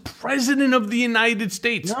he was president of the United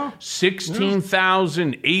States,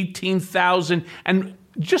 16,000, 18,000, and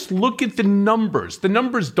just look at the numbers. The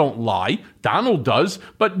numbers don't lie. Donald does,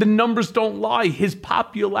 but the numbers don't lie. His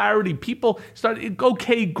popularity, people started,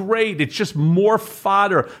 okay, great. It's just more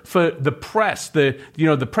fodder for the press, the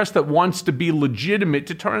press that wants to be legitimate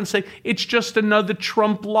to turn and say, it's just another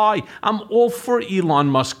Trump lie. I'm all for Elon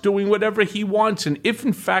Musk doing whatever he wants. And if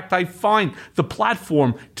in fact I find the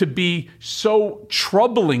platform to be so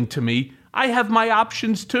troubling to me, I have my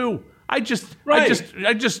options too. I just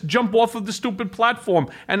jump off of the stupid platform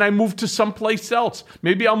and I move to someplace else.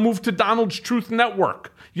 Maybe I'll move to Donald's Truth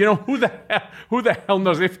Network. Who the hell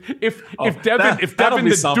knows? If Devin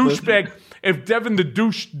the douchebag, if Devin the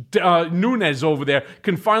douche Nunes over there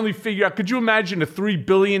can finally figure out, could you imagine a $3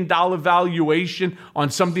 billion valuation on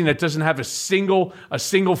something that doesn't have a single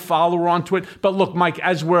follower onto it? But look, Mike,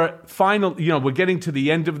 as we're we're getting to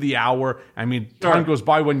the end of the hour. I mean, time goes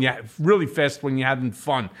by really fast when you're having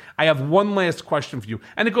fun. I have one last question for you,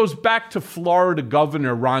 and it goes back to Florida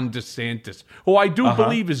Governor Ron DeSantis, who I do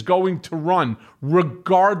believe is going to run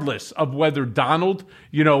regardless of whether Donald,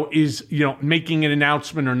 is, making an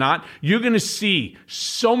announcement or not. You're going to see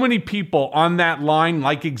so many people on that line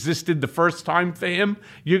like existed the first time for him.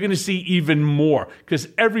 You're going to see even more because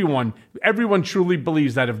everyone truly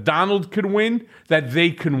believes that if Donald can win, that they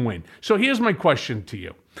can win. So here's my question to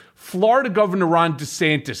you. Florida Governor Ron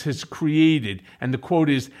DeSantis has created, and the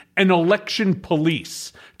quote is, an election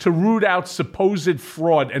police to root out supposed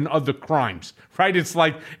fraud and other crimes, right? It's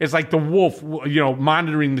like the wolf,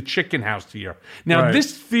 monitoring the chicken house here. Now,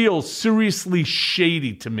 This feels seriously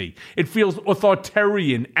shady to me. It feels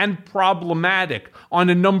authoritarian and problematic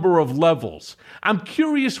on a number of levels. I'm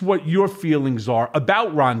curious what your feelings are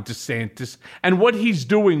about Ron DeSantis and what he's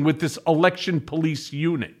doing with this election police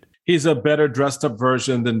unit. He's a better dressed up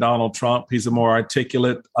version than Donald Trump. He's a more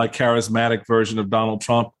articulate, charismatic version of Donald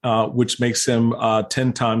Trump, which makes him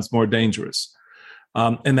 10 times more dangerous.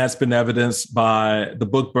 And that's been evidenced by the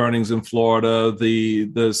book burnings in Florida, the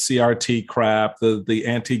CRT crap, the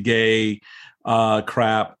anti-gay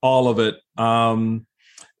crap, all of it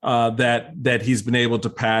that he's been able to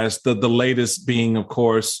pass. The latest being, of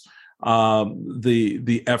course,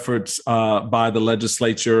 the efforts by the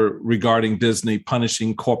legislature regarding Disney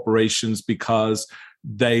punishing corporations because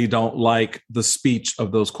they don't like the speech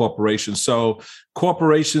of those corporations. So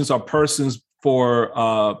corporations are persons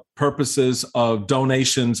for purposes of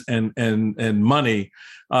donations and money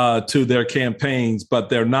to their campaigns, but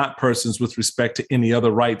they're not persons with respect to any other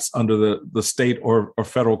rights under the state or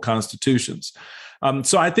federal constitutions.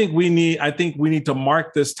 So I think we need to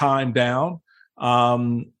mark this time down.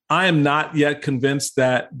 I am not yet convinced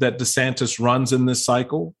that DeSantis runs in this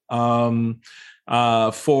cycle for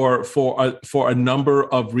a number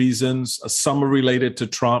of reasons. Some are related to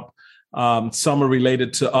Trump, some are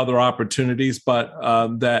related to other opportunities,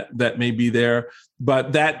 but that may be there.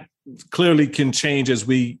 But that clearly can change as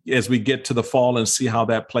we get to the fall and see how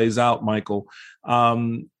that plays out, Michael.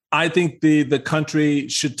 I think the country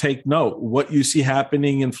should take note. What you see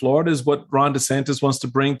happening in Florida is what Ron DeSantis wants to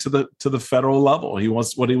bring to the federal level. He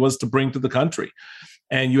wants to bring to the country.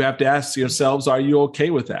 And you have to ask yourselves, are you okay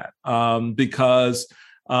with that? Because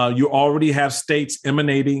you already have states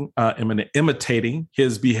imitating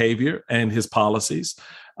his behavior and his policies.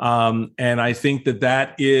 And I think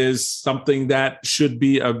that is something that should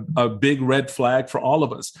be a big red flag for all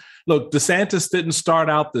of us. Look, DeSantis didn't start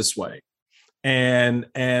out this way. And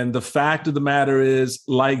the fact of the matter is,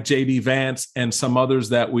 like J.D. Vance and some others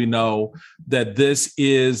that we know, that this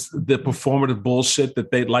is the performative bullshit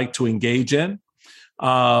that they'd like to engage in,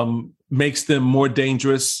 makes them more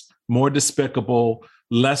dangerous, more despicable,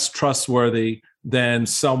 less trustworthy than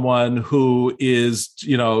someone who is,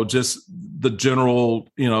 just the general,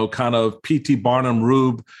 kind of P.T. Barnum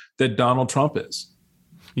rube that Donald Trump is.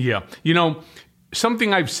 Yeah.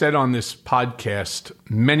 Something I've said on this podcast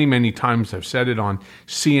many, many times, I've said it on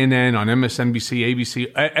CNN, on MSNBC,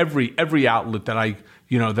 ABC, every outlet that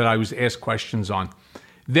I was asked questions on.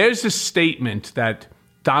 There's a statement that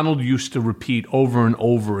Donald used to repeat over and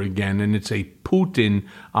over again, and it's a Putin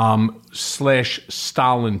 /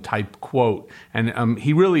 Stalin type quote. And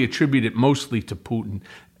he really attributed it mostly to Putin.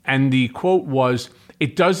 And the quote was,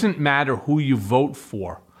 "It doesn't matter who you vote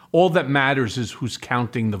for. All that matters is who's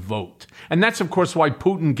counting the vote." And that's, of course, why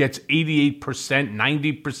Putin gets 88%,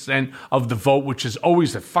 90% of the vote, which is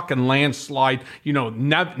always a fucking landslide,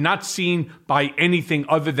 not seen by anything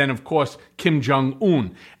other than, of course, Kim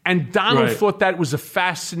Jong-un. And Donald thought that was a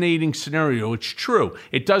fascinating scenario. It's true.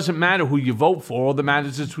 It doesn't matter who you vote for. All that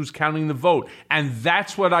matters is who's counting the vote. And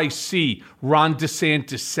that's what I see Ron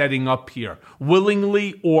DeSantis setting up here,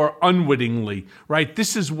 willingly or unwittingly, right?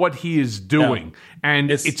 This is what he is doing. Yeah. And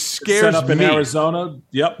it scares set up in me. Arizona.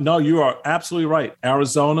 Yep. No, you are absolutely right.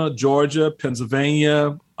 Arizona, Georgia,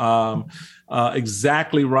 Pennsylvania,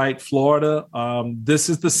 exactly right. Florida. This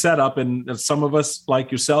is the setup. And some of us,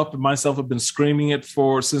 like yourself and myself, have been screaming it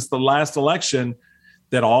since the last election,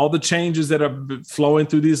 that all the changes that are flowing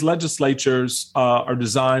through these legislatures are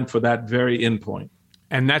designed for that very endpoint.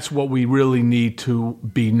 And that's what we really need to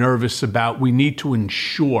be nervous about. We need to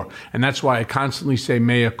ensure, and that's why I constantly say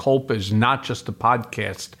mea culpa is not just a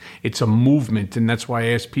podcast, it's a movement. And that's why I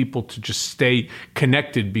ask people to just stay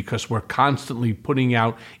connected, because we're constantly putting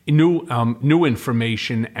out new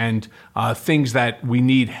information and things that we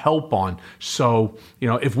need help on. So,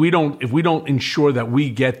 if we don't ensure that we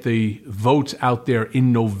get the votes out there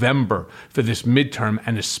in November for this midterm,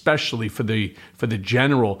 and especially for the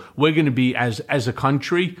general, we're going to be, as a country,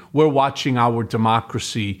 we're watching our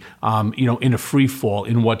democracy, in a free fall,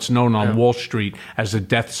 in what's known on Wall Street as a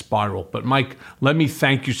death spiral. But Mike, let me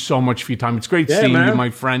thank you so much for your time. It's great seeing you, my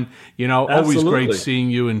friend. Always great seeing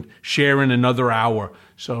you and sharing another hour.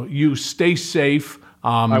 So you stay safe.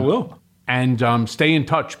 I will. And stay in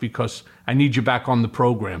touch, because I need you back on the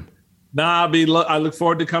program. I look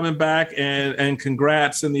forward to coming back, and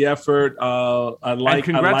congrats in the effort.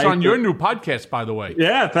 Congrats on your new podcast, by the way.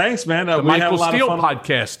 Yeah, thanks, man. The Michael Steele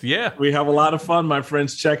podcast. Yeah, we have a lot of fun, my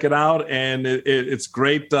friends. Check it out, and it's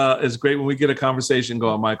great. It's great when we get a conversation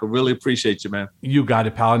going, Michael. Really appreciate you, man. You got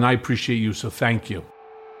it, pal, and I appreciate you. So thank you.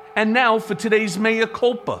 And now for today's mea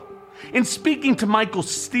culpa. In speaking to Michael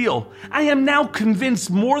Steele, I am now convinced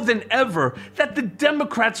more than ever that the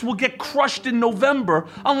Democrats will get crushed in November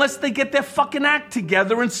unless they get their fucking act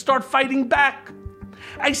together and start fighting back.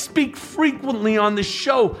 I speak frequently on the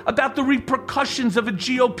show about the repercussions of a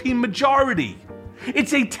GOP majority.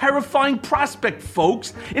 It's a terrifying prospect,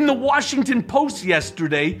 folks. In the Washington Post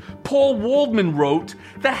yesterday, Paul Waldman wrote,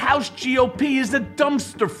 "The House GOP is a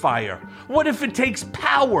dumpster fire. What if it takes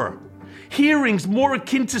power? Hearings more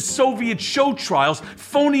akin to Soviet show trials,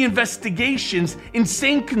 phony investigations,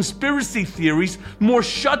 insane conspiracy theories, more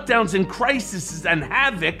shutdowns and crises and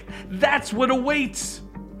havoc, that's what awaits.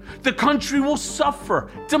 The country will suffer,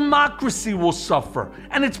 democracy will suffer,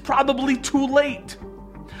 and it's probably too late.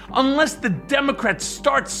 Unless the Democrats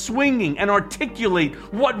start swinging and articulate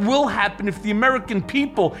what will happen if the American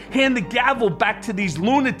people hand the gavel back to these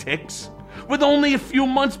lunatics. With only a few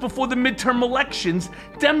months before the midterm elections,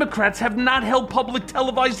 Democrats have not held public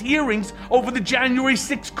televised hearings over the January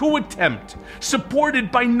 6th coup attempt,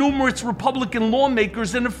 supported by numerous Republican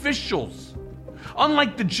lawmakers and officials.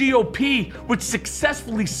 Unlike the GOP, which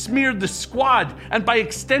successfully smeared the Squad, and by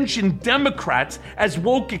extension Democrats, as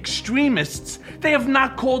woke extremists, they have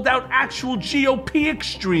not called out actual GOP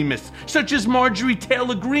extremists, such as Marjorie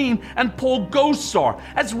Taylor Greene and Paul Gosar,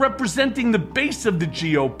 as representing the base of the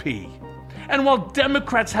GOP. And while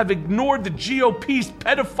Democrats have ignored the GOP's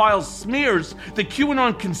pedophile smears, the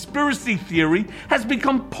QAnon conspiracy theory has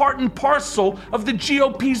become part and parcel of the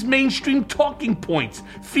GOP's mainstream talking points,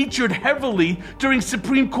 featured heavily during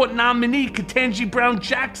Supreme Court nominee Ketanji Brown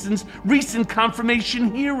Jackson's recent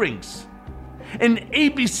confirmation hearings. An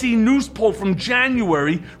ABC News poll from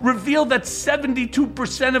January revealed that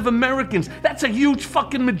 72% of Americans, that's a huge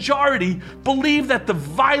fucking majority, believe that the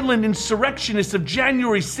violent insurrectionists of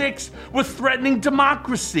January 6th were threatening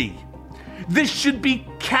democracy. This should be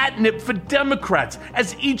catnip for Democrats,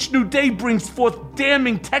 as each new day brings forth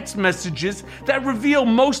damning text messages that reveal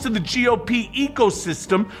most of the GOP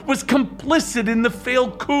ecosystem was complicit in the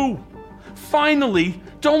failed coup. Finally,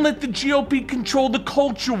 don't let the GOP control the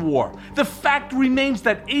culture war. The fact remains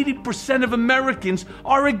that 80% of Americans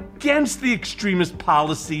are against the extremist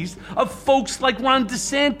policies of folks like Ron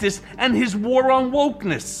DeSantis and his war on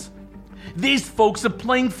wokeness. These folks are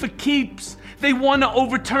playing for keeps. They want to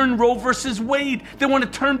overturn Roe versus Wade. They want to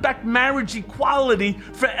turn back marriage equality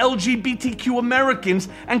for LGBTQ Americans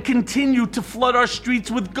and continue to flood our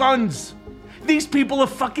streets with guns. These people are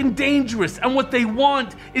fucking dangerous, and what they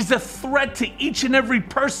want is a threat to each and every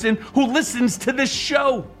person who listens to this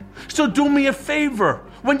show. So do me a favor.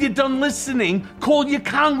 When you're done listening, call your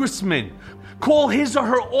congressman. Call his or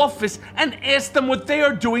her office and ask them what they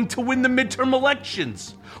are doing to win the midterm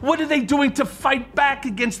elections. What are they doing to fight back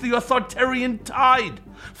against the authoritarian tide?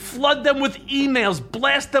 Flood them with emails,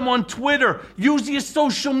 blast them on Twitter, use your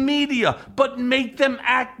social media, but make them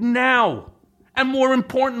act now. And more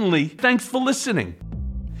importantly, thanks for listening.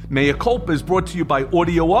 Mea Culpa is brought to you by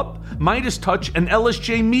Audio Up, Midas Touch, and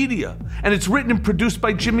LSJ Media, and it's written and produced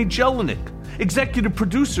by Jimmy Jelinek. Executive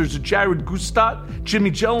producers are Jared Gustat,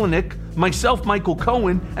 Jimmy Jelinek, myself, Michael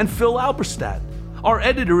Cohen, and Phil Alberstadt. Our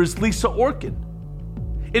editor is Lisa Orkin.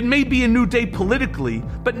 It may be a new day politically,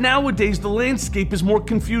 but nowadays the landscape is more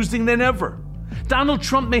confusing than ever. Donald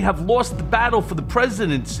Trump may have lost the battle for the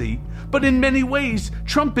presidency, but in many ways,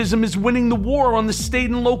 Trumpism is winning the war on the state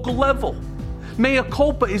and local level. Mea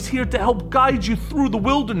Culpa is here to help guide you through the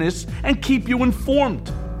wilderness and keep you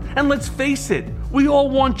informed. And let's face it, we all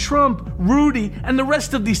want Trump, Rudy, and the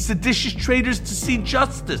rest of these seditious traitors to see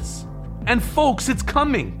justice. And folks, it's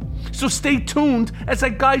coming. So stay tuned as I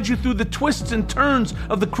guide you through the twists and turns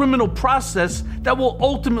of the criminal process that will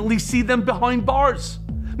ultimately see them behind bars.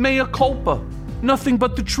 Mea Culpa, nothing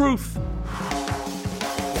but the truth.